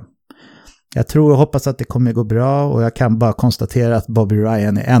psyke igen. Jag tror och hoppas att det kommer gå bra, och jag kan bara konstatera att Bobby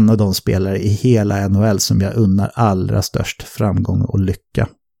Ryan är en av de spelare i hela NHL som jag unnar allra störst framgång och lycka.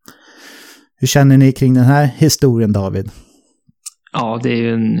 Hur känner ni kring den här historien, David? Ja, det är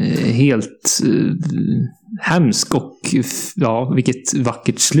ju en helt hemsk och ja, vilket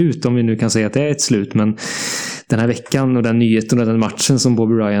vackert slut, om vi nu kan säga att det är ett slut. Men den här veckan och den nyheten och den matchen som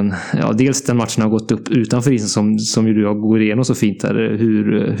Bobby Ryan, ja, dels den matchen har gått upp utanför isen som ju du går igenom så fint där,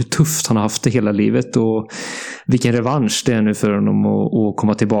 hur tufft han har haft det hela livet och vilken revansch det är nu för honom att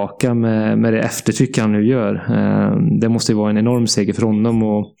komma tillbaka med det eftertryck han nu gör. Det måste ju vara en enorm seger för honom,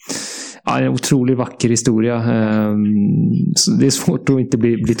 och ja, en otroligt vacker historia. Det är svårt att inte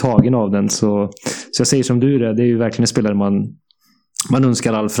bli tagen av den. Så jag säger som du, det är ju verkligen en spelare man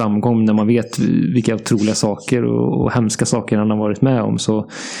önskar all framgång när man vet vilka otroliga saker och hemska saker han har varit med om.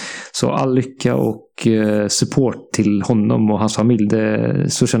 Så all lycka och support till honom och hans familj,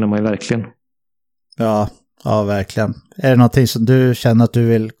 så känner man ju verkligen. Ja, verkligen. Är det någonting som du känner att du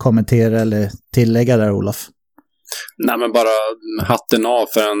vill kommentera eller tillägga där, Olof? Nej, men bara hatten av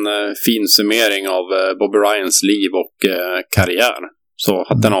för en fin summering av Bobby Ryans liv och karriär. Så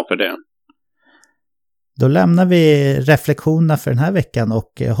hatten av för det. Då lämnar vi reflektionerna för den här veckan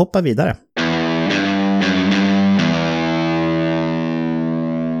och hoppar vidare.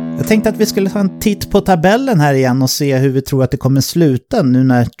 Jag tänkte att vi skulle ta en titt på tabellen här igen och se hur vi tror att det kommer sluta nu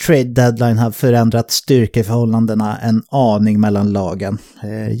när trade deadline har förändrat styrkeförhållandena en aning mellan lagen.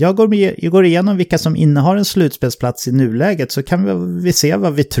 Jag går igenom vilka som innehar en slutspelsplats i nuläget, så kan vi se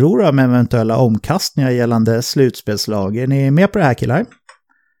vad vi tror om eventuella omkastningar gällande slutspelslag. Är ni med på det här, killar?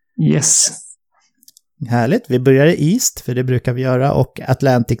 Yes. Härligt, vi börjar i East, för det brukar vi göra, och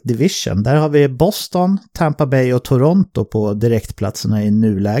Atlantic Division. Där har vi Boston, Tampa Bay och Toronto på direktplatserna i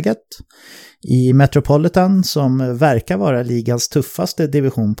nuläget. I Metropolitan, som verkar vara ligans tuffaste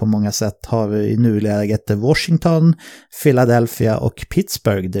division på många sätt, har vi i nuläget Washington, Philadelphia och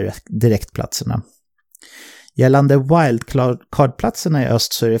Pittsburgh direktplatserna. Gällande wildcard-platserna i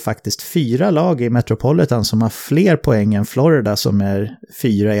öst så är det faktiskt 4 lag i Metropolitan som har fler poäng än Florida, som är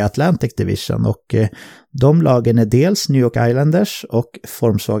 4 i Atlantic Division, och de lagen är dels New York Islanders och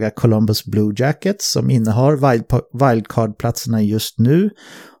formsvaga Columbus Blue Jackets som innehar wildcard-platserna just nu,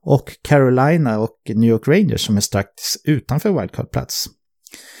 och Carolina och New York Rangers som är strax utanför wildcard-plats.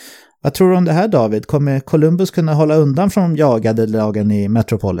 Vad tror du om det här, David? Kommer Columbus kunna hålla undan från de jagade lagen i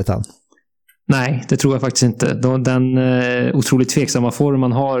Metropolitan? Nej, det tror jag faktiskt inte. Den otroligt tveksamma form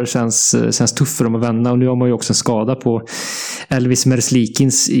man har känns tuff för dem att vända. Och nu har man ju också en skada på Elvis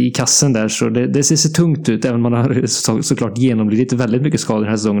Merzlikins i kassen där. Så det ser tungt ut, även om man har såklart genomlidit väldigt mycket skador den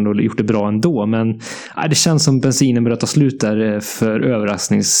här säsongen och gjort det bra ändå. Men det känns som bensinen börjar ta slut där för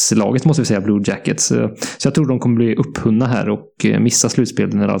överraskningslaget, måste vi säga, Blue Jackets. Så jag tror de kommer bli upphunna här och missa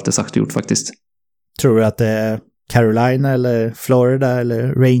slutspelen när allt är sagt och gjort faktiskt. Tror du att det är Carolina eller Florida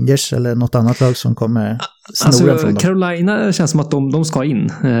eller Rangers eller något annat lag som kommer snora från dem? Carolina känns som att de ska in,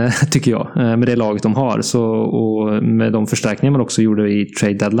 tycker jag, med det laget de har. Och med de förstärkningar man också gjorde i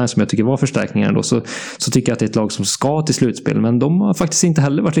trade deadline, som jag tycker var förstärkningar ändå, så tycker jag att det är ett lag som ska till slutspel. Men de har faktiskt inte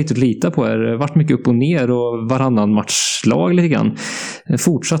heller varit riktigt lita på. Det har varit mycket upp och ner och varannan matchlag lite grann.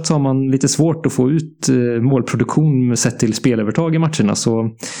 Fortsatt har man lite svårt att få ut målproduktion sett till spelövertag i matcherna.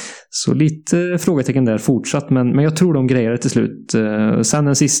 Så lite frågetecken där fortsatt, men jag tror de grejer det till slut. Sen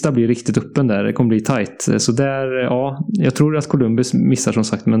den sista blir riktigt öppen där, det kommer bli tight. Så där, ja, jag tror att Columbus missar som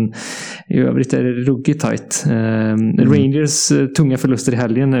sagt, men i övrigt är det ruggigt tight. Rangers tunga förluster i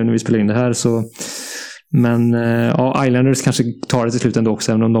helgen när vi spelar in det här, så men ja, Islanders kanske tar det till slut ändå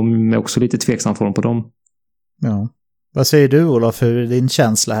också, även om de är också lite tveksam form på dem. Ja. Vad säger du, Olof, hur din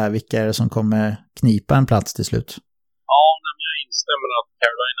känsla här, vilka är det som kommer knipa en plats till slut? Ja, jag instämmer att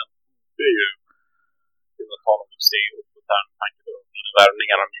Carolina borde ju kunna ta något steg uppåt här med tanke på de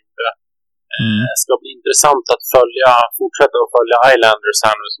värvningar de gjorde. Det ska bli intressant att fortsätta att följa Islanders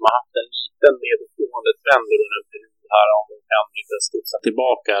här nu, som har haft en liten nedåtgående trend under en period här, om de kan lite studsa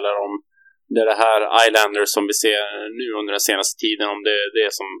tillbaka, eller om det är det här Islanders som vi ser nu under den senaste tiden, om det är det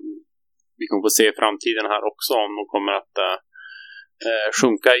som vi kommer få se i framtiden här också, om de kommer att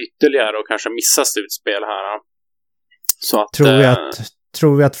sjunka ytterligare och kanske missa slutspel här. Så att,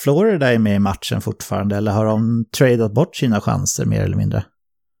 tror vi att Florida är med i matchen fortfarande, eller har de tradat bort sina chanser mer eller mindre?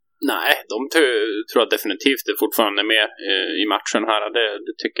 Nej, de tror jag definitivt är fortfarande med i matchen här,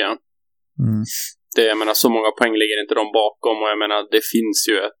 det tycker jag. Jag menar, så många poäng ligger inte de bakom, och jag menar, det finns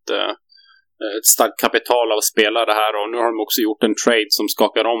ju ett starkt kapital av spelare här, och nu har de också gjort en trade som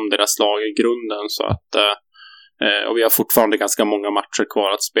skakar om deras lag i grunden, så att och vi har fortfarande ganska många matcher kvar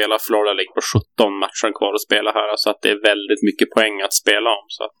att spela. Florida ligger på 17 matcher kvar att spela här, så att det är väldigt mycket poäng att spela om,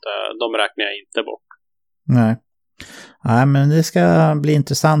 så att de räknar jag inte bort. Nej, men det ska bli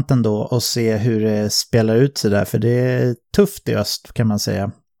intressant ändå att se hur det spelar ut sig där, för det är tufft i öst, kan man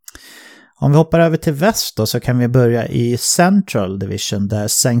säga. Om vi hoppar över till väst då, så kan vi börja i Central Division, där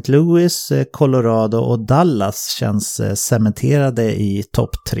St. Louis, Colorado och Dallas känns cementerade i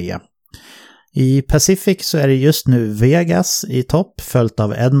topp 3. I Pacific så är det just nu Vegas i topp, följt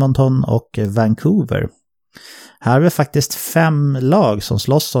av Edmonton och Vancouver. Här är det faktiskt 5 lag som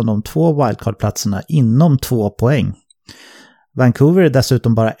slåss om de 2 wildcard-platserna inom 2 poäng. Vancouver är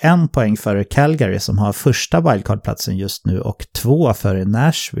dessutom bara 1 poäng före Calgary som har första wildcard-platsen just nu, och 2 före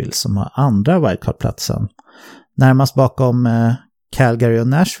Nashville som har andra wildcard-platsen. Närmast bakom Calgary och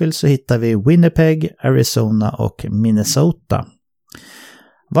Nashville så hittar vi Winnipeg, Arizona och Minnesota.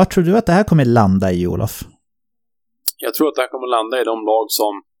 Vad tror du att det här kommer landa i, Olof? Jag tror att det här kommer landa i de lag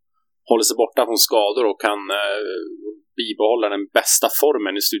som håller sig borta från skador och kan bibehålla den bästa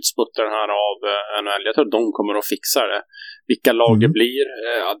formen i slutspurten här av NHL. Jag tror att de kommer att fixa det. Vilka lag det blir,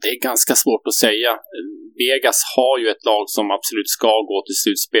 det är ganska svårt att säga. Vegas har ju ett lag som absolut ska gå till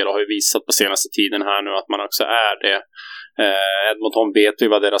slutspel och har ju visat på senaste tiden här nu att man också är det. Edmonton vet ju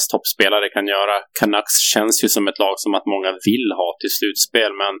vad deras toppspelare kan göra. Canucks känns ju som ett lag som att många vill ha till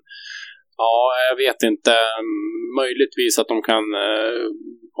slutspel, men ja, jag vet inte. Möjligtvis att de kan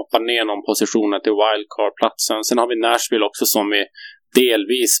hoppa ner någon position till wildcard-platsen. Sen har vi Nashville också som vi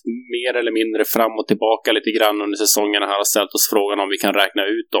delvis mer eller mindre fram och tillbaka lite grann under säsongerna här har ställt oss frågan om vi kan räkna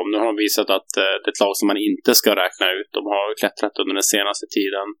ut dem. Nu har de visat att det är ett lag som man inte ska räkna ut. De har klättrat under den senaste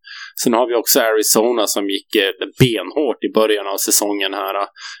tiden. Sen har vi också Arizona som gick benhårt i början av säsongen här.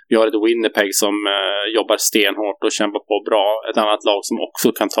 Vi har ett Winnipeg som jobbar stenhårt och kämpar på bra. Ett annat lag som också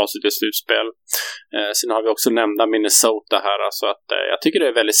kan ta sig till slutspel. Sen har vi också nämnda Minnesota här. Så att jag tycker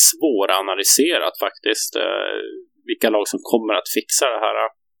det är väldigt svåranalyserat faktiskt. Vilka lag som kommer att fixa det här.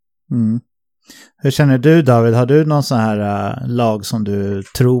 Hur känner du, David? Har du någon sån här lag som du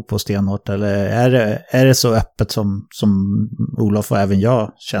tror på stenhårt? Eller är det så öppet som Olof och även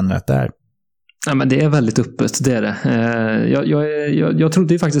jag känner att det är? Ja, men det är väldigt öppet, det är det. Jag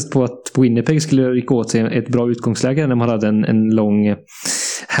trodde ju faktiskt på att Winnipeg skulle rycka åt sig ett bra utgångsläge när man hade en lång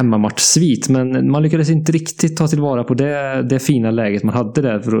hemmamatchsvit, men man lyckades inte riktigt ta tillvara på det fina läget man hade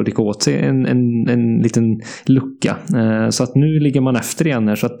där för att rycka åt sig en liten lucka. Så att nu ligger man efter igen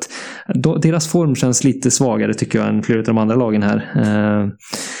här, så att deras form känns lite svagare tycker jag än flera av de andra lagen här.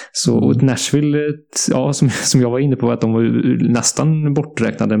 Så Nashville, ja, som jag var inne på, att de var nästan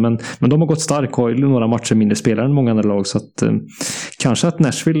borträknade, men de har gått starkt, har några matcher mindre spelare än många andra lag, så att kanske att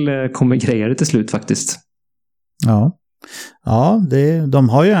Nashville kommer greja det till slut faktiskt. Ja, de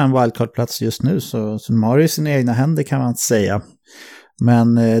har ju en wildcard-plats just nu, så de har ju sina egna händer kan man inte säga.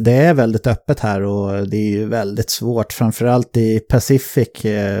 Men det är väldigt öppet här och det är ju väldigt svårt, framförallt i Pacific,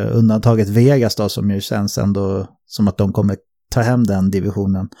 undantaget Vegas då, som ju känns ändå som att de kommer ta hem den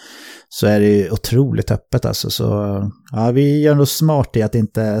divisionen, så är det ju otroligt öppet alltså. Så ja, vi gör nog smart i att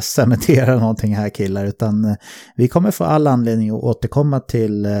inte cementera någonting här, killar, utan vi kommer få all anledning att återkomma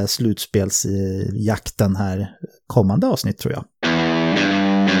till slutspelsjakten här kommande avsnitt, tror jag.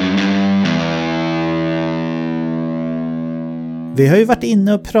 Vi har ju varit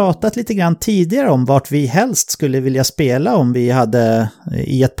inne och pratat lite grann tidigare om vart vi helst skulle vilja spela om vi hade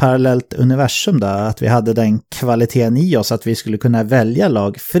i ett parallellt universum då, att vi hade den kvaliteten i oss att vi skulle kunna välja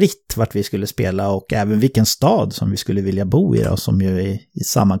lag fritt vart vi skulle spela och även vilken stad som vi skulle vilja bo i då, som ju är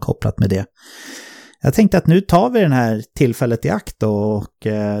sammankopplat med det. Jag tänkte att nu tar vi den här tillfället i akt och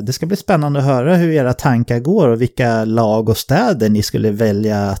det ska bli spännande att höra hur era tankar går och vilka lag och städer ni skulle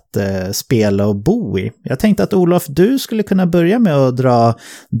välja att spela och bo i. Jag tänkte att Olof, du skulle kunna börja med att dra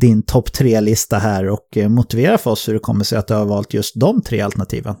din topp 3-lista här och motivera för oss hur det kommer sig att du har valt just de 3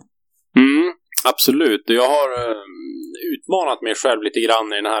 alternativen. Absolut. Jag har utmanat mig själv lite grann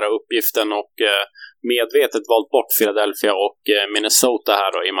i den här uppgiften och medvetet valt bort Philadelphia och Minnesota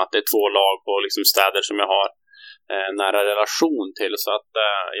här då, i och med att det är 2 lag och liksom städer som jag har nära relation till. Så att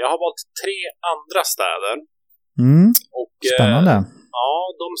jag har valt 3 andra städer. Och, spännande. Ja,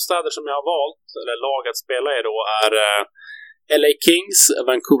 de städer som jag har valt, eller lag att spela i då, är LA Kings,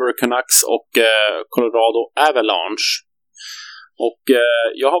 Vancouver Canucks och Colorado Avalanche. Och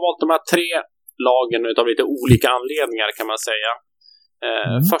jag har valt de här 3 lagen utav lite olika anledningar kan man säga.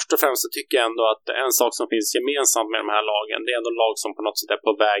 Först och främst så tycker jag ändå att en sak som finns gemensamt med de här lagen, det är ändå lag som på något sätt är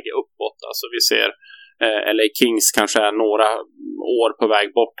på väg uppåt. Alltså vi ser LA Kings kanske är några år på väg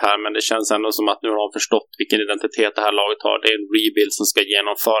bort här, men det känns ändå som att nu har de förstått vilken identitet det här laget har. Det är en rebuild som ska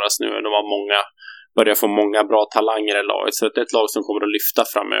genomföras nu. De har börjar få många bra talanger i laget, så det är ett lag som kommer att lyfta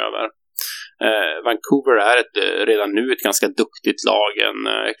framöver. Vancouver är redan nu ett ganska duktigt lag, en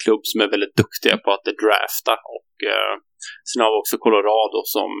klubb som är väldigt duktiga på att drafta, och sen har vi också Colorado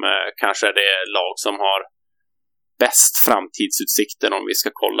som kanske är det lag som har bäst framtidsutsikter om vi ska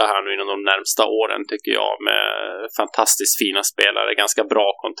kolla här nu inom de närmsta åren, tycker jag, med fantastiskt fina spelare, ganska bra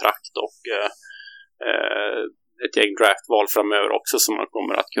kontrakt och ett gäng draftval framöver också som man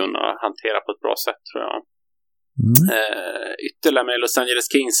kommer att kunna hantera på ett bra sätt, tror jag. Ytterligare med Los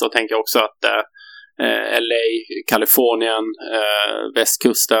Angeles Kings så tänker jag också att LA, Kalifornien,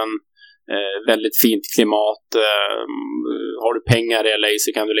 västkusten, väldigt fint klimat. Har du pengar i LA så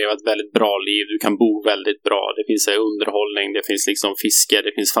kan du leva ett väldigt bra liv. Du kan bo väldigt bra. Det finns underhållning, det finns liksom fiske,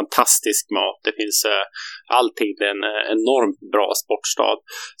 det finns fantastisk mat, det finns allting. Det är en enormt bra sportstad.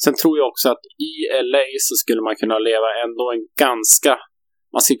 Sen tror jag också att i LA så skulle man kunna leva ändå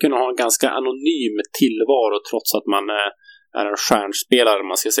man ska kunna ha en ganska anonym tillvaro trots att man är en stjärnspelare,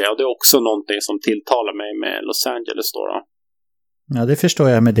 man ska säga. Och det är också någonting som tilltalar mig med Los Angeles då. Ja, det förstår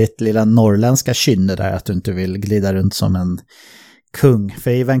jag med ditt lilla norrländska kynne där, att du inte vill glida runt som en kung.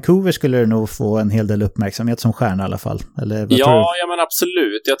 För i Vancouver skulle det nog få en hel del uppmärksamhet som stjärna i alla fall. Eller vad tror du? Ja, men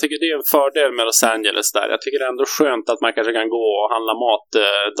absolut. Jag tycker det är en fördel med Los Angeles där. Jag tycker det är ändå skönt att man kanske kan gå och handla mat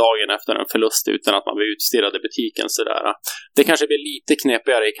dagen efter en förlust utan att man blir utstirrad i butiken sådär. Det kanske blir lite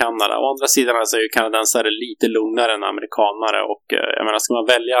knepigare i Kanada. Å andra sidan så är ju kanadensare lite lugnare än amerikanare. Och jag menar, ska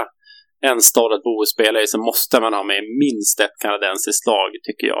man välja en stad att bo och spela i så måste man ha med minst ett kanadensiskt lag,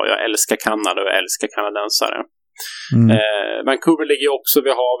 tycker jag. Jag älskar Kanada och jag älskar kanadensare. Vancouver ligger ju också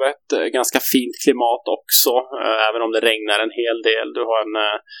vid havet. Ganska fint klimat också, även om det regnar en hel del. Du har en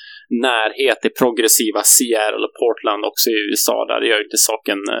närhet till progressiva Seattle och Portland också i USA där. Det gör ju inte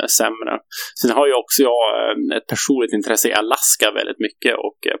saken sämre. Sen har ju också jag ett personligt intresse i Alaska väldigt mycket.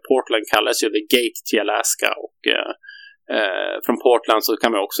 Och Portland kallas ju The Gate till Alaska. Och från Portland så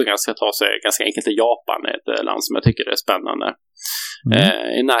kan man också ta sig ganska enkelt till Japan, ett land som jag tycker är spännande.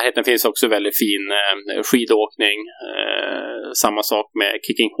 I närheten finns också väldigt fin skidåkning. Samma sak med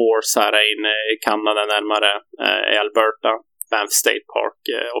Kicking Horse här inne i Kanada, närmare i Alberta. Banff State Park,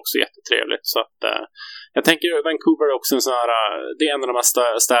 också jättetrevligt. Så att jag tänker Vancouver är också en sån här, det är en av de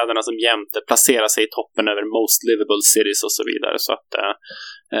här städerna som jämt placerar sig i toppen över most livable cities och så vidare. Så att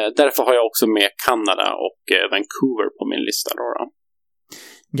därför har jag också med Kanada och Vancouver på min lista då.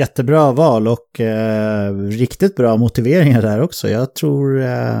 Jättebra val och riktigt bra motiveringar där också. Jag tror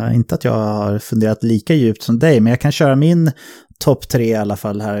inte att jag har funderat lika djupt som dig, men jag kan köra min topp 3 i alla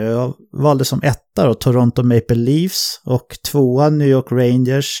fall här. Jag valde som etta då Toronto Maple Leafs och 2 New York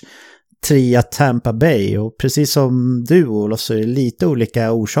Rangers, 3 Tampa Bay. Och precis som du, Olof, så är det lite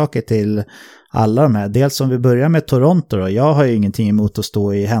olika orsaker till alla de här. Dels om vi börjar med Toronto då. Jag har ju ingenting emot att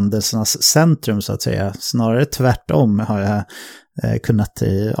stå i händelsernas centrum så att säga. Snarare tvärtom har jag kunnat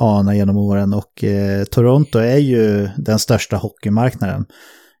ana genom åren. Och Toronto är ju den största hockeymarknaden.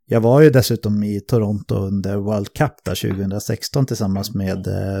 Jag var ju dessutom i Toronto under World Cup där 2016 tillsammans med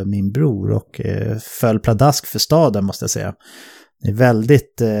min bror och föll pladask för staden, måste jag säga. Det är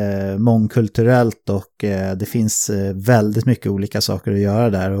väldigt mångkulturellt och det finns väldigt mycket olika saker att göra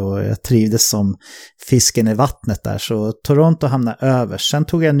där och jag trivdes som fisken i vattnet där, så Toronto hamnar överst. Sen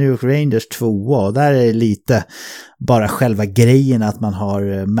tog jag New York Rangers 2 och där är det lite bara själva grejen att man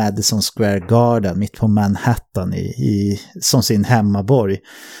har Madison Square Garden mitt på Manhattan som sin hemmaborg.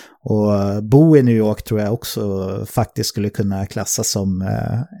 Och bo i New York tror jag också faktiskt skulle kunna klassas som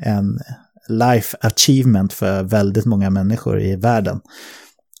en life achievement för väldigt många människor i världen.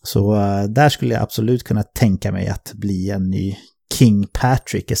 Så där skulle jag absolut kunna tänka mig att bli en ny King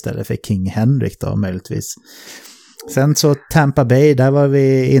Patrick istället för King Henrik då möjligtvis. Sen så Tampa Bay, där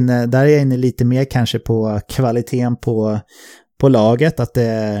är jag inne lite mer kanske på kvaliteten på laget, att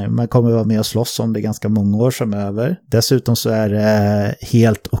man kommer vara med och slåss om det ganska många år framöver. Dessutom så är det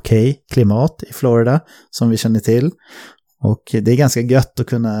helt okej klimat i Florida som vi känner till. Och det är ganska gött att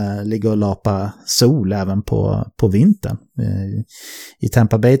kunna ligga och lapa sol även på vintern. I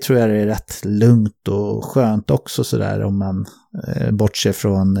Tampa Bay tror jag det är rätt lugnt och skönt också sådär, om man bortser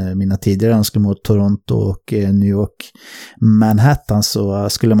från mina tidigare önskemål Toronto och New York. Manhattan så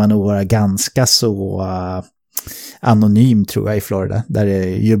skulle man nog vara ganska så anonym tror jag i Florida, där det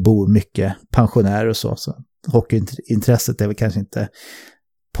ju bor mycket pensionärer och så hockeyintresset är väl kanske inte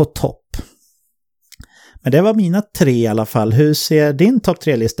på topp. Men det var mina 3 i alla fall. Hur ser din topp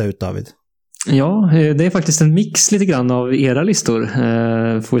 3-lista ut, David? Ja, det är faktiskt en mix lite grann av era listor,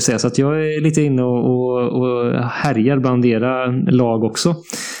 får vi säga. Så att jag är lite inne och härjar bland era lag också.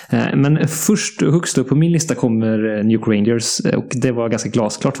 Men först, högst upp på min lista kommer New York Rangers. Och det var ganska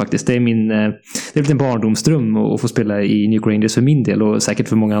glasklart faktiskt. Det är lite en barndomsdröm att få spela i New York Rangers för min del och säkert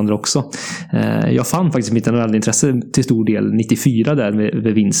för många andra också. Jag fann faktiskt mitt NHL-intresse till stor del 94 där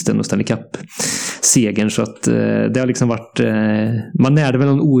med vinsten och Stanley Cup-segern. Så att det har liksom varit... man närde väl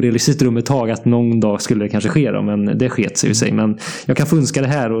någon orealistisk dröm ett tag att någon dag skulle det kanske ske då, men det sket sig ju sig. Men jag kan få önska det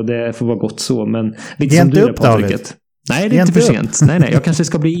här och det får vara gott så. Men lite som du är på Patrik. Nej, det är inte för sent. Nej, jag kanske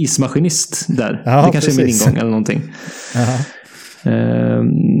ska bli ismaskinist där. Ja, det kanske är min ingång eller någonting.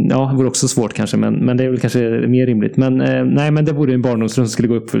 Ja, det vore också svårt kanske, men det är väl kanske mer rimligt. Men nej, men det vore en barndomsdröm som skulle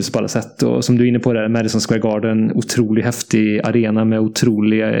gå upp för på alla sätt. Och som du är inne på där, Madison Square Garden, otroligt häftig arena med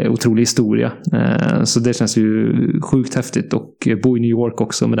otrolig historia. Så det känns ju sjukt häftigt. Och bo i New York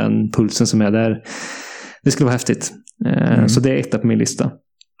också med den pulsen som är där. Det skulle vara häftigt. Så det är 1 på min lista.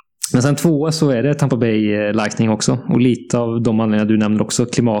 Men sen 2 så är det Tampa Bay Lightning också. Och lite av de anledningar du nämnde också.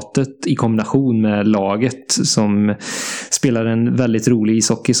 Klimatet i kombination med laget som spelar en väldigt rolig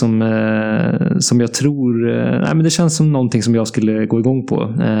ishockey som jag tror... Nej, men det känns som någonting som jag skulle gå igång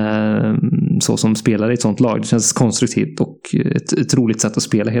på. så som spelare i ett sånt lag. Det känns konstruktivt och ett roligt sätt att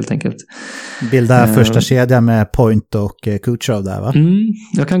spela helt enkelt. Bilda första kedjan med Point och Kucherov där, va?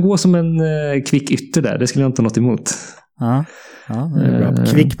 Jag kan gå som en kvick ytter där, det skulle jag inte ha något emot. Ja, det är bra.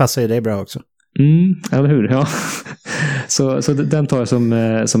 Kvick passar ju dig bra också. Eller hur? Ja. Så den tar jag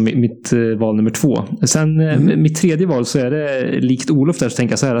som mitt val nummer 2. Sen mitt tredje val så är det likt Olof där, så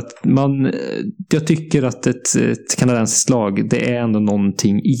tänker jag så här att jag tycker att ett kanadensiskt lag, det är ändå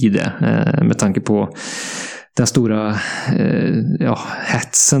någonting i det med tanke på den stora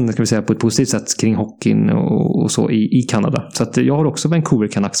hetsen, kan vi säga, på ett positivt sätt kring hockeyn och så i Kanada. Så att jag har också Vancouver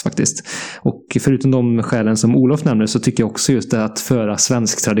Canucks faktiskt. Och förutom de skälen som Olof nämnde så tycker jag också just det att föra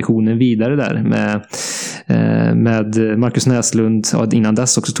svensk traditionen vidare där med Marcus Näslund, innan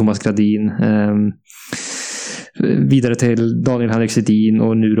dess också Thomas Gradin, vidare till Daniel Henrik Sedin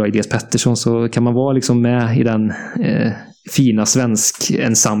och nu då Elias Pettersson, så kan man vara liksom med i den fina svensk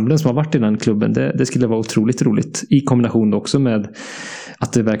ensemblen som har varit i den klubben. Det skulle vara otroligt roligt i kombination också med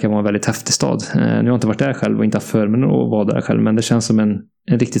att det verkar vara en väldigt häftig stad. Nu har jag inte varit där själv och inte haft förmånen att vara där själv, men det känns som en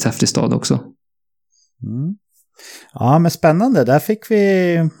riktigt häftig stad också. Ja, men spännande. Där fick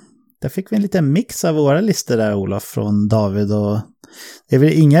vi en liten mix av våra listor där, Olof, från David, och det är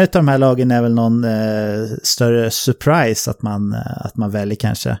väl inga av de här lagen är väl någon större surprise att man väljer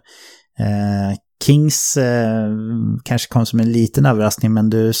kanske. Kings kanske kom som en liten överraskning, men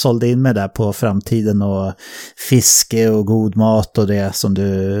du sålde in med där på framtiden och fiske och god mat och det som du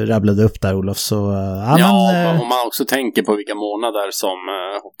rabblade upp där, Olof. Så, om man också tänker på vilka månader som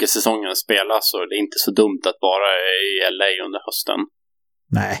hockeysäsongen spelas, så det är inte så dumt att vara i LA under hösten.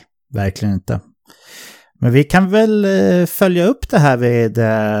 Nej, verkligen inte. Men vi kan väl följa upp det här vid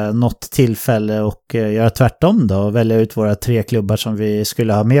något tillfälle och göra tvärtom då, och välja ut våra 3 klubbar som vi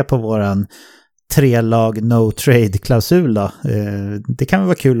skulle ha med på våran 3-lag no-trade-klausul då. Det kan väl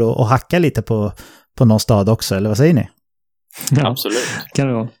vara kul att hacka lite på någon stad också, eller vad säger ni? Ja, absolut. Kan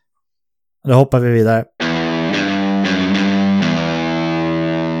det vara. Då hoppar vi vidare.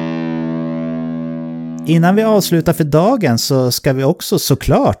 Innan vi avslutar för dagen så ska vi också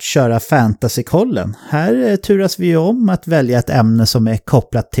såklart köra fantasykollen. Här turas vi om att välja ett ämne som är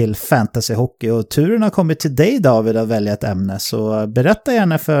kopplat till fantasyhockey, och turen har kommit till dig, David, att välja ett ämne. Så berätta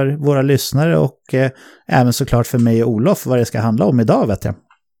gärna för våra lyssnare och även såklart för mig och Olof vad det ska handla om idag, vet jag.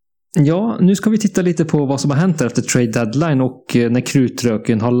 Ja, nu ska vi titta lite på vad som har hänt efter trade deadline och när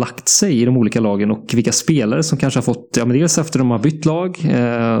krutröken har lagt sig i de olika lagen och vilka spelare som kanske har fått, dels efter de har bytt lag,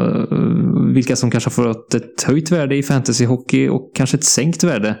 vilka som kanske har fått ett höjt värde i fantasyhockey och kanske ett sänkt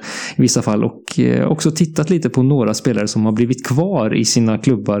värde i vissa fall, och också tittat lite på några spelare som har blivit kvar i sina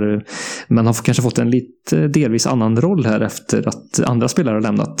klubbar men har kanske fått en lite delvis annan roll här efter att andra spelare har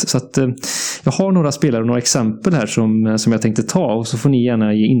lämnat. Så att jag har några spelare och några exempel här som jag tänkte ta, och så får ni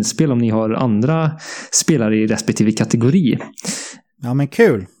gärna ge inspel om ni har andra spelare i respektive kategori. Ja, men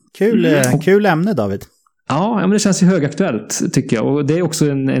kul ämne, David. Ja, men det känns ju högaktuellt tycker jag, och det är också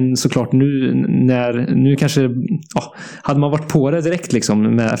en såklart nu kanske hade man varit på det direkt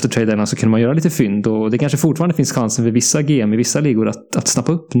liksom efter traderna, så kunde man göra lite fynd, och det kanske fortfarande finns chansen för vissa GM i vissa ligor att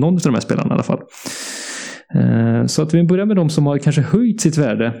snappa upp någon av de här spelarna i alla fall. Så att vi börjar med de som har kanske höjt sitt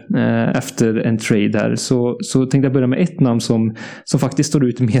värde efter en trade här, så tänkte jag börja med ett namn som faktiskt står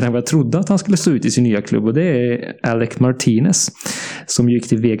ut mer än vad jag trodde att han skulle stå ut i sin nya klubb, och det är Alec Martinez som gick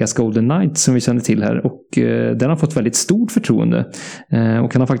till Vegas Golden Knights som vi känner till här, och den har fått väldigt stort förtroende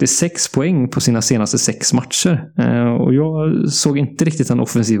och han har faktiskt 6 poäng på sina senaste 6 matcher, och jag såg inte riktigt den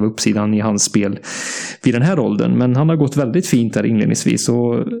offensiva uppsidan i hans spel vid den här åldern, men han har gått väldigt fint där inledningsvis och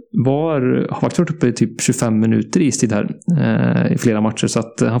har varit uppe i typ 25 minuter i istid här i flera matcher, så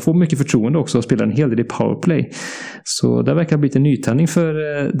att han får mycket förtroende också och spelar en hel del i powerplay. Så det verkar ha blivit en nytändning för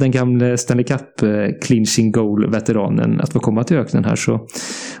den gamla Stanley Cup clinching goal-veteranen att få komma till öknen här,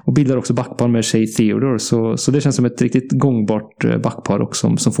 och bildar också backpar med Shea Theodore, så det känns som ett riktigt gångbart backpar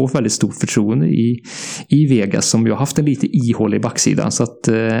också, som får väldigt stort förtroende i Vegas, som ju har haft en lite ihålig backsidan. Så att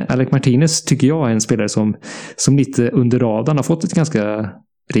Alec Martinez tycker jag är en spelare som lite under radarn har fått ett ganska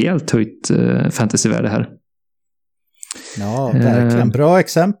rejält höjt fantasyvärde här. Ja, verkligen. Bra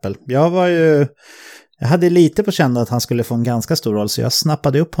exempel. Jag hade lite på känn att han skulle få en ganska stor roll, så jag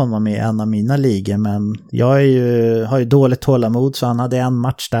snappade upp honom i en av mina ligor, men jag har ju dåligt tålamod, så han hade en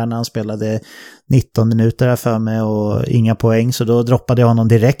match där när han spelade 19 minuter för mig och inga poäng, så då droppade jag honom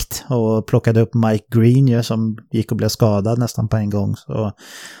direkt och plockade upp Mike Green som gick och blev skadad nästan på en gång. Så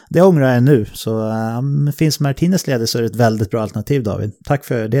det ångrar jag nu, så finns Martinez ledig så är det ett väldigt bra alternativ, David. Tack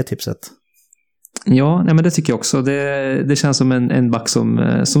för det tipset. Ja, men det tycker jag också. Det känns som en back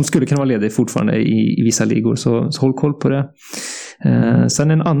som skulle kunna vara ledig fortfarande i vissa ligor, så håll koll på det.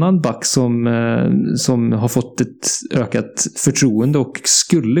 Sen en annan back som har fått ett ökat förtroende och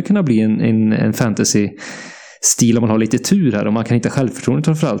skulle kunna bli en fantasy-stil om man har lite tur här och man kan hitta självförtroende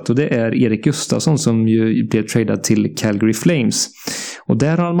framförallt, och det är Erik Gustafsson som ju blev tradad till Calgary Flames. Och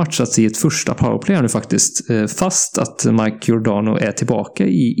där har han matchats i ett första powerplay nu faktiskt. Fast att Mike Giordano är tillbaka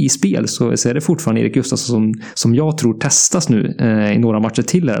i spel så är det fortfarande Erik Gustafsson som jag tror testas nu i några matcher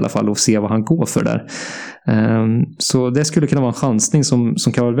till i alla fall och se vad han går för där. Så det skulle kunna vara en chansning som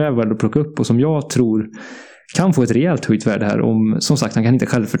kan vara värd att plocka upp och som jag tror kan få ett rejält höjt värde här. Om, som sagt, han kan inte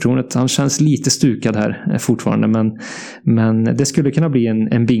självförtroendet. Han känns lite stukad här fortfarande. Men det skulle kunna bli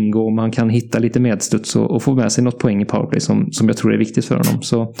en bingo om man kan hitta lite medstuds och få med sig något poäng i powerplay som jag tror är viktigt för honom.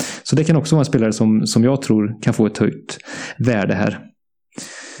 Så det kan också vara en spelare som jag tror kan få ett höjt värde här.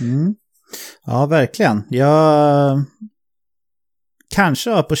 Mm. Ja, verkligen. Jag kanske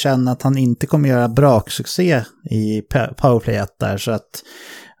har på känn att han inte kommer göra braksuccé i powerplay 1 där, så att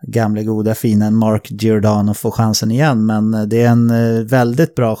gamla goda fina Mark Giordano får chansen igen, men det är en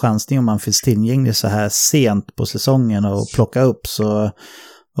väldigt bra chansning om man finns tillgänglig så här sent på säsongen och plocka upp, så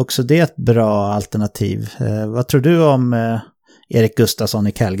också det är ett bra alternativ. Vad tror du om Erik Gustafsson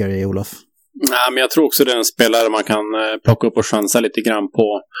i Calgary, Olof? Nej, men jag tror också det är en spelare man kan plocka upp och chansa lite grann på.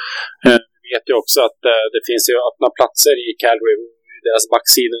 Vi vet ju också att det finns ju öppna platser i Calgary, deras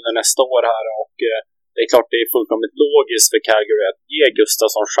backsida under nästa år här, och det är klart det är fullkomligt logiskt för Calgary att ge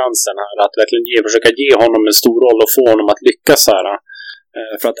Gustafsson chansen här, att verkligen försöka ge honom en stor roll och få honom att lyckas här,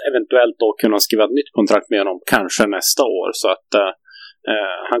 för att eventuellt då kunna skriva ett nytt kontrakt med honom kanske nästa år, så att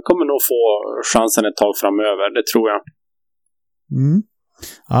han kommer nog få chansen ett tag framöver, det tror jag.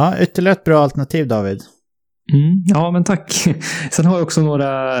 Ja, ytterligare ett bra alternativ, David. Ja, men tack. Sen har jag också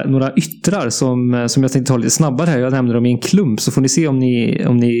några yttrar som jag tänkte ta lite snabbare här. Jag nämnde dem i en klump, så får ni se om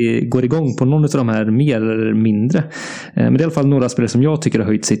ni går igång på någon av de här mer eller mindre. Men det är i alla fall några spelare som jag tycker har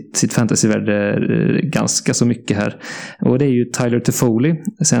höjt sitt fantasyvärde ganska så mycket här. Och det är ju Tyler Toffoli.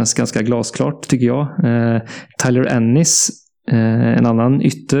 Det känns ganska glasklart tycker jag. Tyler Ennis, en annan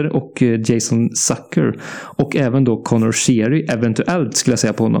ytter, och Jason Zucker, och även då Connor Sheary eventuellt skulle jag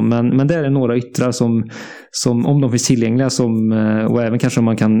säga på honom, men det är några yttrar som om de finns tillgängliga och även kanske om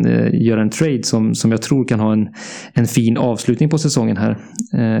man kan göra en trade som jag tror kan ha en fin avslutning på säsongen här.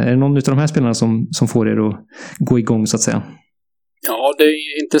 Är det någon av de här spelarna som får er att gå igång så att säga? Ja, det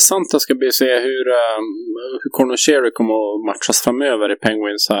är intressant. Jag ska se hur Connor Sheary kommer att matchas framöver i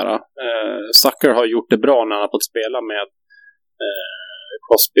Penguins här. Zucker har gjort det bra när han har fått spela med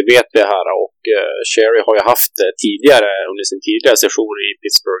Crosby, vet vi här, och Sheary har ju haft tidigare under sin tidigare session i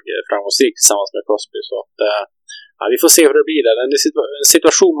Pittsburgh framgångsrik tillsammans med Crosby, så att ja, vi får se hur det blir där. Det är en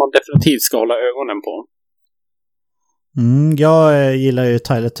situation man definitivt ska hålla ögonen på. Jag gillar ju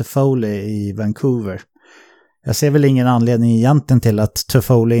Tyler Toffoli i Vancouver. Jag ser väl ingen anledning egentligen till att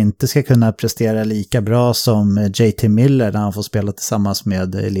Toffoli inte ska kunna prestera lika bra som JT Miller när han får spela tillsammans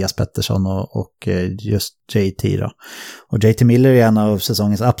med Elias Pettersson och just JT då. Och JT Miller är en av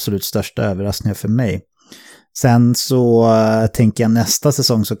säsongens absolut största överraskningar för mig. Sen så tänker jag nästa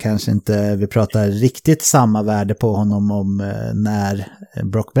säsong så kanske inte vi pratar riktigt samma värde på honom om när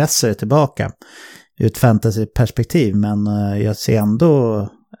Brock Besser är tillbaka ur ett fantasyperspektiv, men jag ser ändå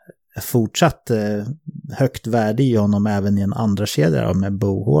fortsatt högt värde i honom även i en andra kedja med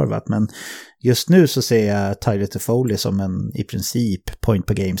Bo Horvath. Men just nu så ser jag Tyler Toffoli som en i princip point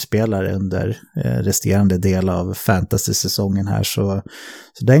per game-spelare under resterande del av fantasy-säsongen här, så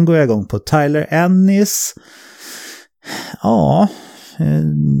den går jag igång på. Tyler Ennis, ja,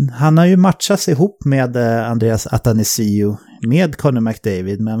 han har ju matchats ihop med Andreas Athanasiou med Connor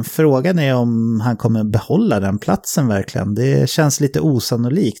McDavid, men frågan är om han kommer behålla den platsen verkligen. Det känns lite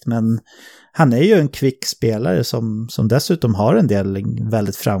osannolikt, men han är ju en kvick spelare som dessutom har en del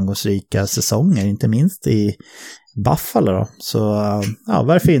väldigt framgångsrika säsonger, inte minst i Buffalo då. Så ja,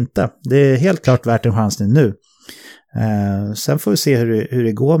 varför inte? Det är helt klart värt en chansning nu. Sen får vi se hur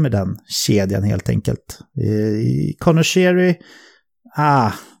det går med den kedjan helt enkelt. Connor Sheary,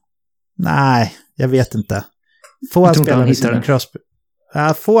 nej, jag vet inte. Får han spela vid Sidney Crosby?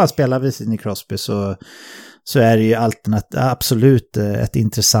 Får han spela vid Sidney Crosby så är det ju absolut ett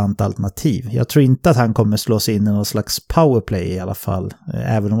intressant alternativ. Jag tror inte att han kommer slå sig in i någon slags powerplay i alla fall,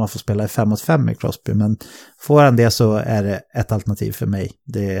 även om han får spela i 5-mot-5 med Crosby. Men får han det så är det ett alternativ för mig,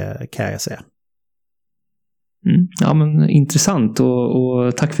 det kan jag säga. Ja, men intressant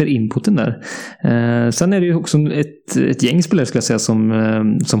och tack för inputen där. Sen är det ju också ett gäng spelare skulle jag säga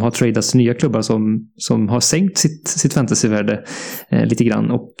som har tradats nya klubbar som har sänkt sitt fantasyvärde lite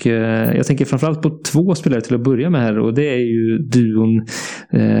grann. Och jag tänker framförallt på 2 spelare till att börja med här, och det är ju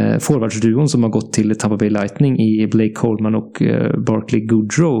forwardsduon som har gått till Tampa Bay Lightning i Blake Coleman och Barclay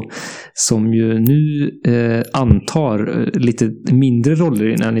Goodrow, som ju nu antar lite mindre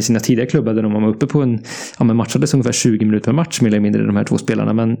roller än i sina tidiga klubbar där de var uppe på man matchades ungefär 20 minuter per match mer eller mindre, de här 2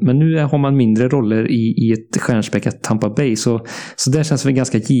 spelarna, men nu har man mindre roller i ett stjärnspäckat Tampa Bay, så det känns väl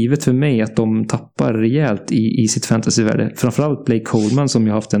ganska givet för mig att de tappar rejält i sitt fantasyvärde. Framförallt Blake Coleman som ju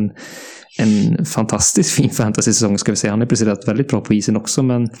har haft en fantastiskt fin fantasy-säsong, ska vi säga. Han har presterat väldigt bra på isen också,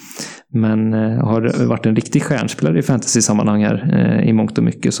 men har varit en riktig stjärnspelare i fantasy-sammanhang här i mångt och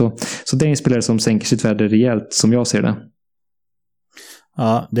mycket. Så det är en spelare som sänker sitt värde rejält som jag ser det.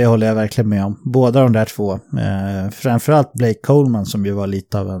 Ja, det håller jag verkligen med om. Båda de där 2. Framförallt Blake Coleman som ju var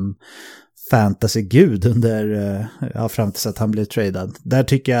lite av en fantasy-gud under fram tills att han blev tradad. Där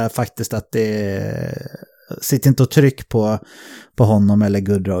tycker jag faktiskt att det sitter inte och tryck på honom eller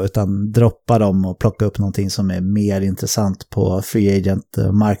Goodrow, utan droppa dem och plocka upp någonting som är mer intressant på free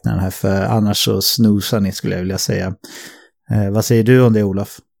agent-marknaden här, för annars så snoosar ni, skulle jag vilja säga. Vad säger du om det,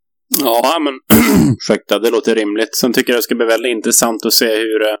 Olof? Ja, men ursäkta, det låter rimligt. Sen tycker jag det ska bli väldigt intressant att se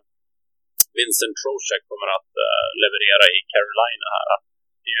hur Vincent Trocheck kommer att leverera i Carolina här.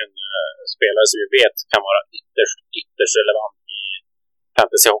 Det är ju en spelare som vi vet kan vara ytterst relevant i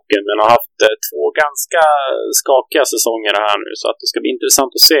fantasyhockeyn, men har haft 2 ganska skakiga säsonger här nu, så att det ska bli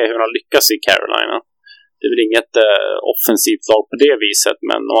intressant att se hur han lyckas i Carolina. Det är väl inget offensivt lag på det viset,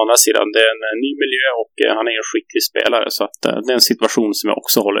 men å andra sidan, det är en ny miljö och han är en skicklig spelare, så att det är en situation som jag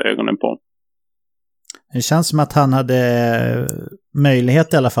också håller ögonen på. Det känns som att han hade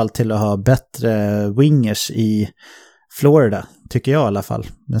möjlighet i alla fall till att ha bättre wingers i Florida, tycker jag i alla fall.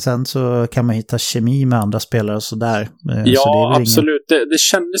 Men sen så kan man hitta kemi med andra spelare och sådär. Ja, så det absolut. Det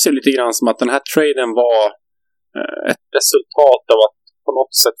kändes ju lite grann som att den här traden var ett resultat av att på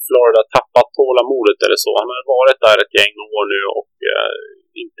något sätt Florida tappat tålamodet eller så. Han har varit där ett gäng år nu och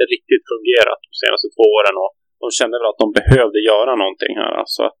inte riktigt fungerat de senaste 2 åren, och de kände väl att de behövde göra någonting här.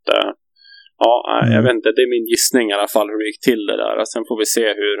 Så att jag vet inte, det är min gissning i alla fall hur det gick till det där. Sen får vi se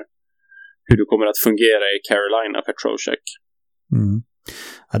hur det kommer att fungera i Carolina för Trocheck.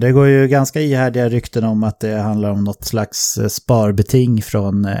 Ja, det går ju ganska ihärdiga rykten om att det handlar om något slags sparbeting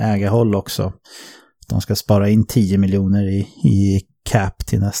från ägarhåll också. De ska spara in 10 miljoner i cap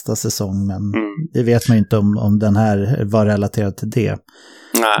till nästa säsong, men det vet man ju inte om den här var relaterad till det.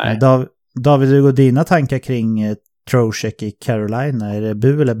 Nej. David, du går dina tankar kring Trocheck i Carolina. Är det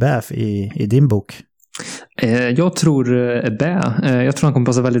bu eller bä i din bok? Jag tror bä. Jag tror han kommer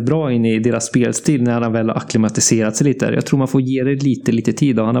passa väldigt bra in i deras spelstil när han väl har akklimatiserat sig lite. Jag tror man får ge det lite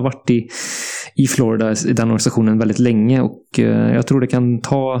tid. Han har varit i Florida, i den organisationen, väldigt länge, och jag tror det kan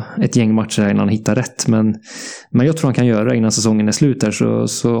ta ett gäng matcher innan han hittar rätt. Men jag tror han kan göra innan säsongen är slut här.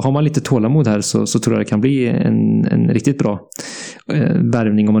 Så har man lite tålamod här så tror jag det kan bli en riktigt bra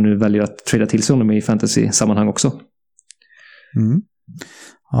värvning om man nu väljer att trada till sig honom i fantasy-sammanhang också.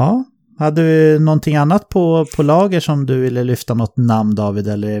 Ja. Hade du någonting annat på lager som du ville lyfta något namn, David,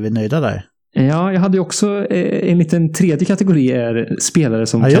 eller är vi nöjda där? Ja, jag hade ju också en liten tredje kategori är spelare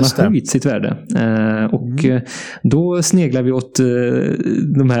som kan ha höjt sitt värde. Och då sneglar vi åt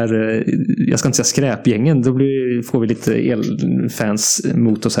de här, jag ska inte säga skräpgängen, då får vi lite elfans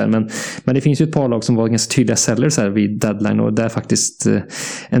mot oss här. Men det finns ju ett par lag som var ganska tydliga sellers här vid deadline, och där faktiskt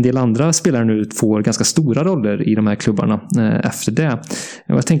en del andra spelare nu får ganska stora roller i de här klubbarna efter det.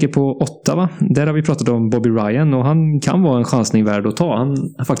 Jag tänker på Ottawa, där har vi pratat om Bobby Ryan, och han kan vara en chansning värd att ta. Han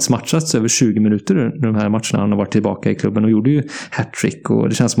har faktiskt matchats över 20 minuter i de här matcherna han har varit tillbaka i klubben, och gjorde ju hattrick, och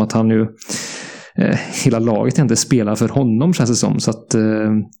det känns som att han nu hela laget inte spelar för honom, känns det som. Så att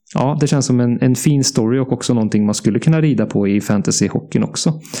ja, det känns som en fin story, och också någonting man skulle kunna rida på i fantasy-hockeyn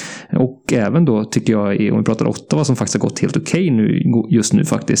också. Och även då tycker jag, om vi pratar Ottawa som faktiskt har gått helt okej nu, just nu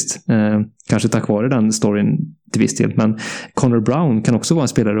faktiskt. Kanske tack vare den storyn till viss del. Men Connor Brown kan också vara en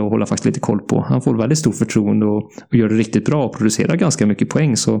spelare att hålla faktiskt lite koll på. Han får väldigt stort förtroende och gör det riktigt bra och producerar ganska mycket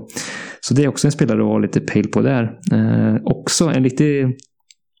poäng. Så det är också en spelare att ha lite pejl på där. Också en lite...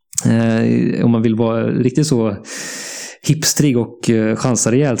 om man vill vara riktigt så hipstrig och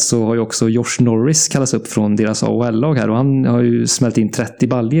chansar rejält, så har ju också Josh Norris kallats upp från deras AHL-lag här, och han har ju smält in 30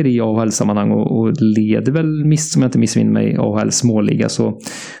 baljer i AHL-sammanhang och leder väl, som jag inte missminner mig, AHLs småliga, så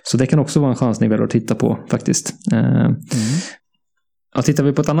det kan också vara en chansning väl att titta på faktiskt. Ja, tittar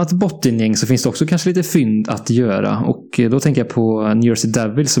vi på ett annat bottengäng så finns det också kanske lite fynd att göra. Och då tänker jag på New Jersey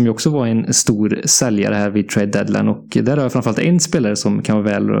Devils som ju också var en stor säljare här vid trade deadline. Och där har jag framförallt en spelare som kan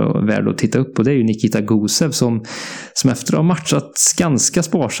vara värd att titta upp. Och det är ju Nikita Gusev som efter att ha matchat ganska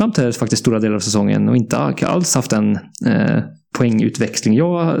sparsamt här faktiskt stora delar av säsongen. Och inte alls haft en poängutväxling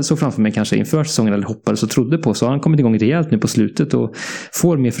jag såg framför mig kanske inför säsongen eller hoppades och trodde på, så har han kommit igång rejält nu på slutet och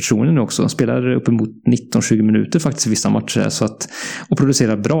får mer förtroende nu också. Spelar uppemot 19-20 minuter faktiskt i vissa matcher så att, och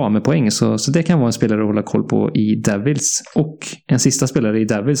producerar bra med poäng, så det kan vara en spelare att hålla koll på i Devils. Och en sista spelare i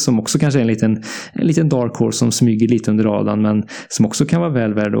Devils som också kanske är en liten dark horse som smyger lite under radarn men som också kan vara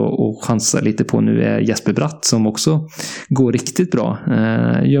väl värd att chansa lite på nu är Jesper Bratt som också går riktigt bra.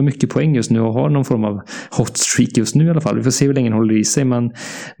 Gör mycket poäng just nu och har någon form av hot streak just nu i alla fall. Vi får se hur länge håller i sig,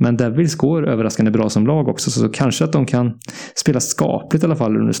 men Devils går överraskande bra som lag också, så kanske att de kan spela skapligt i alla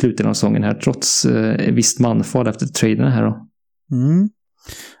fall under slutet av säsongen här trots visst manfall efter traderna här då. Mm.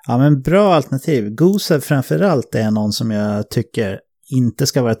 Ja, men bra alternativ. Gusev framförallt är någon som jag tycker inte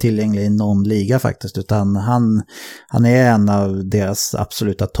ska vara tillgänglig i någon liga faktiskt, utan han är en av deras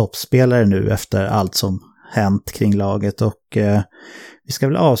absoluta toppspelare nu efter allt som hänt kring laget. Och vi ska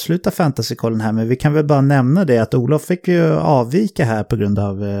väl avsluta fantasykollen här, men vi kan väl bara nämna det att Olof fick ju avvika här på grund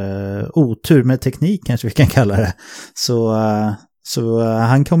av otur med teknik kanske vi kan kalla det. Så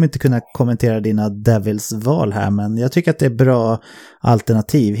han kommer inte kunna kommentera dina Devils-val här, men jag tycker att det är bra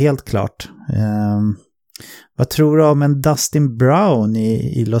alternativ, helt klart. Vad tror du om en Dustin Brown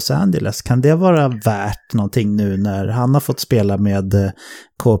i Los Angeles? Kan det vara värt någonting nu när han har fått spela med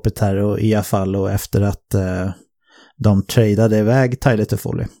Kopitar och Iafallo efter att de tradade iväg Tyler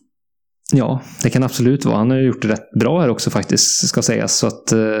Toffoli? Ja, det kan absolut vara. Han har gjort det rätt bra här också faktiskt, ska sägas. Så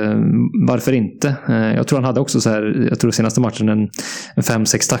att varför inte? Jag tror han hade också så här, jag tror senaste matchen en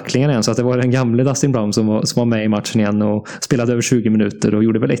 5-6 tacklingar igen. Så att det var den gamla Dustin Brown som var med i matchen igen och spelade över 20 minuter och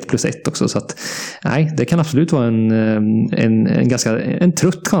gjorde väl 1+1 också. Så att nej, det kan absolut vara en ganska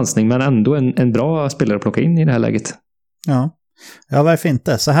trött chansning, men ändå en bra spelare att plocka in i det här läget. Ja, varför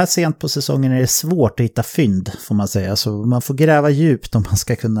inte? Så här sent på säsongen är det svårt att hitta fynd, får man säga. Så man får gräva djupt om man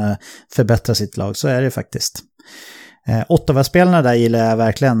ska kunna förbättra sitt lag. Så är det faktiskt. Ottawa-spelarna där gillar jag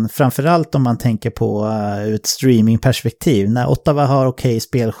verkligen. Framförallt om man tänker på ett streamingperspektiv. När Ottawa har okej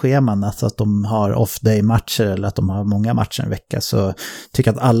spelscheman, alltså att de har off-day-matcher eller att de har många matcher en vecka, så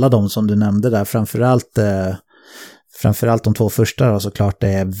tycker jag att alla de som du nämnde där, framförallt de två första då, såklart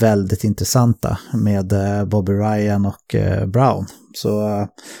är väldigt intressanta med Bobby Ryan och Brown. Så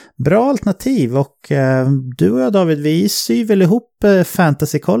bra alternativ, och du och jag, David, vi syr väl ihop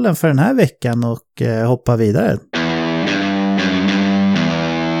fantasykollen för den här veckan och hoppar vidare.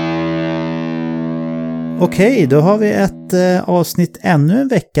 Okej, då har vi ett avsnitt ännu en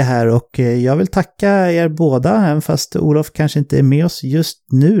vecka här, och jag vill tacka er båda, även fast Olof kanske inte är med oss just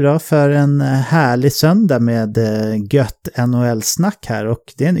nu då, för en härlig söndag med gött NHL-snack här. Och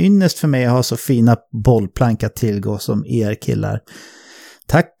det är en ynnest för mig att ha så fina bollplank att tillgå som er killar.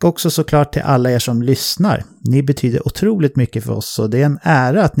 Tack också såklart till alla er som lyssnar. Ni betyder otroligt mycket för oss, och det är en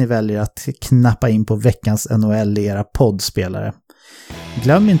ära att ni väljer att knappa in på veckans NHL i era poddspelare.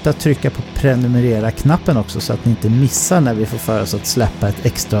 Glöm inte att trycka på prenumerera-knappen också, så att ni inte missar när vi får för oss att släppa ett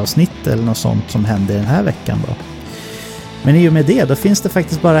extra avsnitt eller något sånt som händer den här veckan då. Men i och med det, då finns det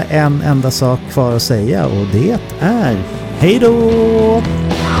faktiskt bara en enda sak kvar att säga, och det är hej då!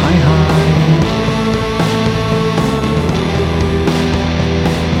 Hej hej!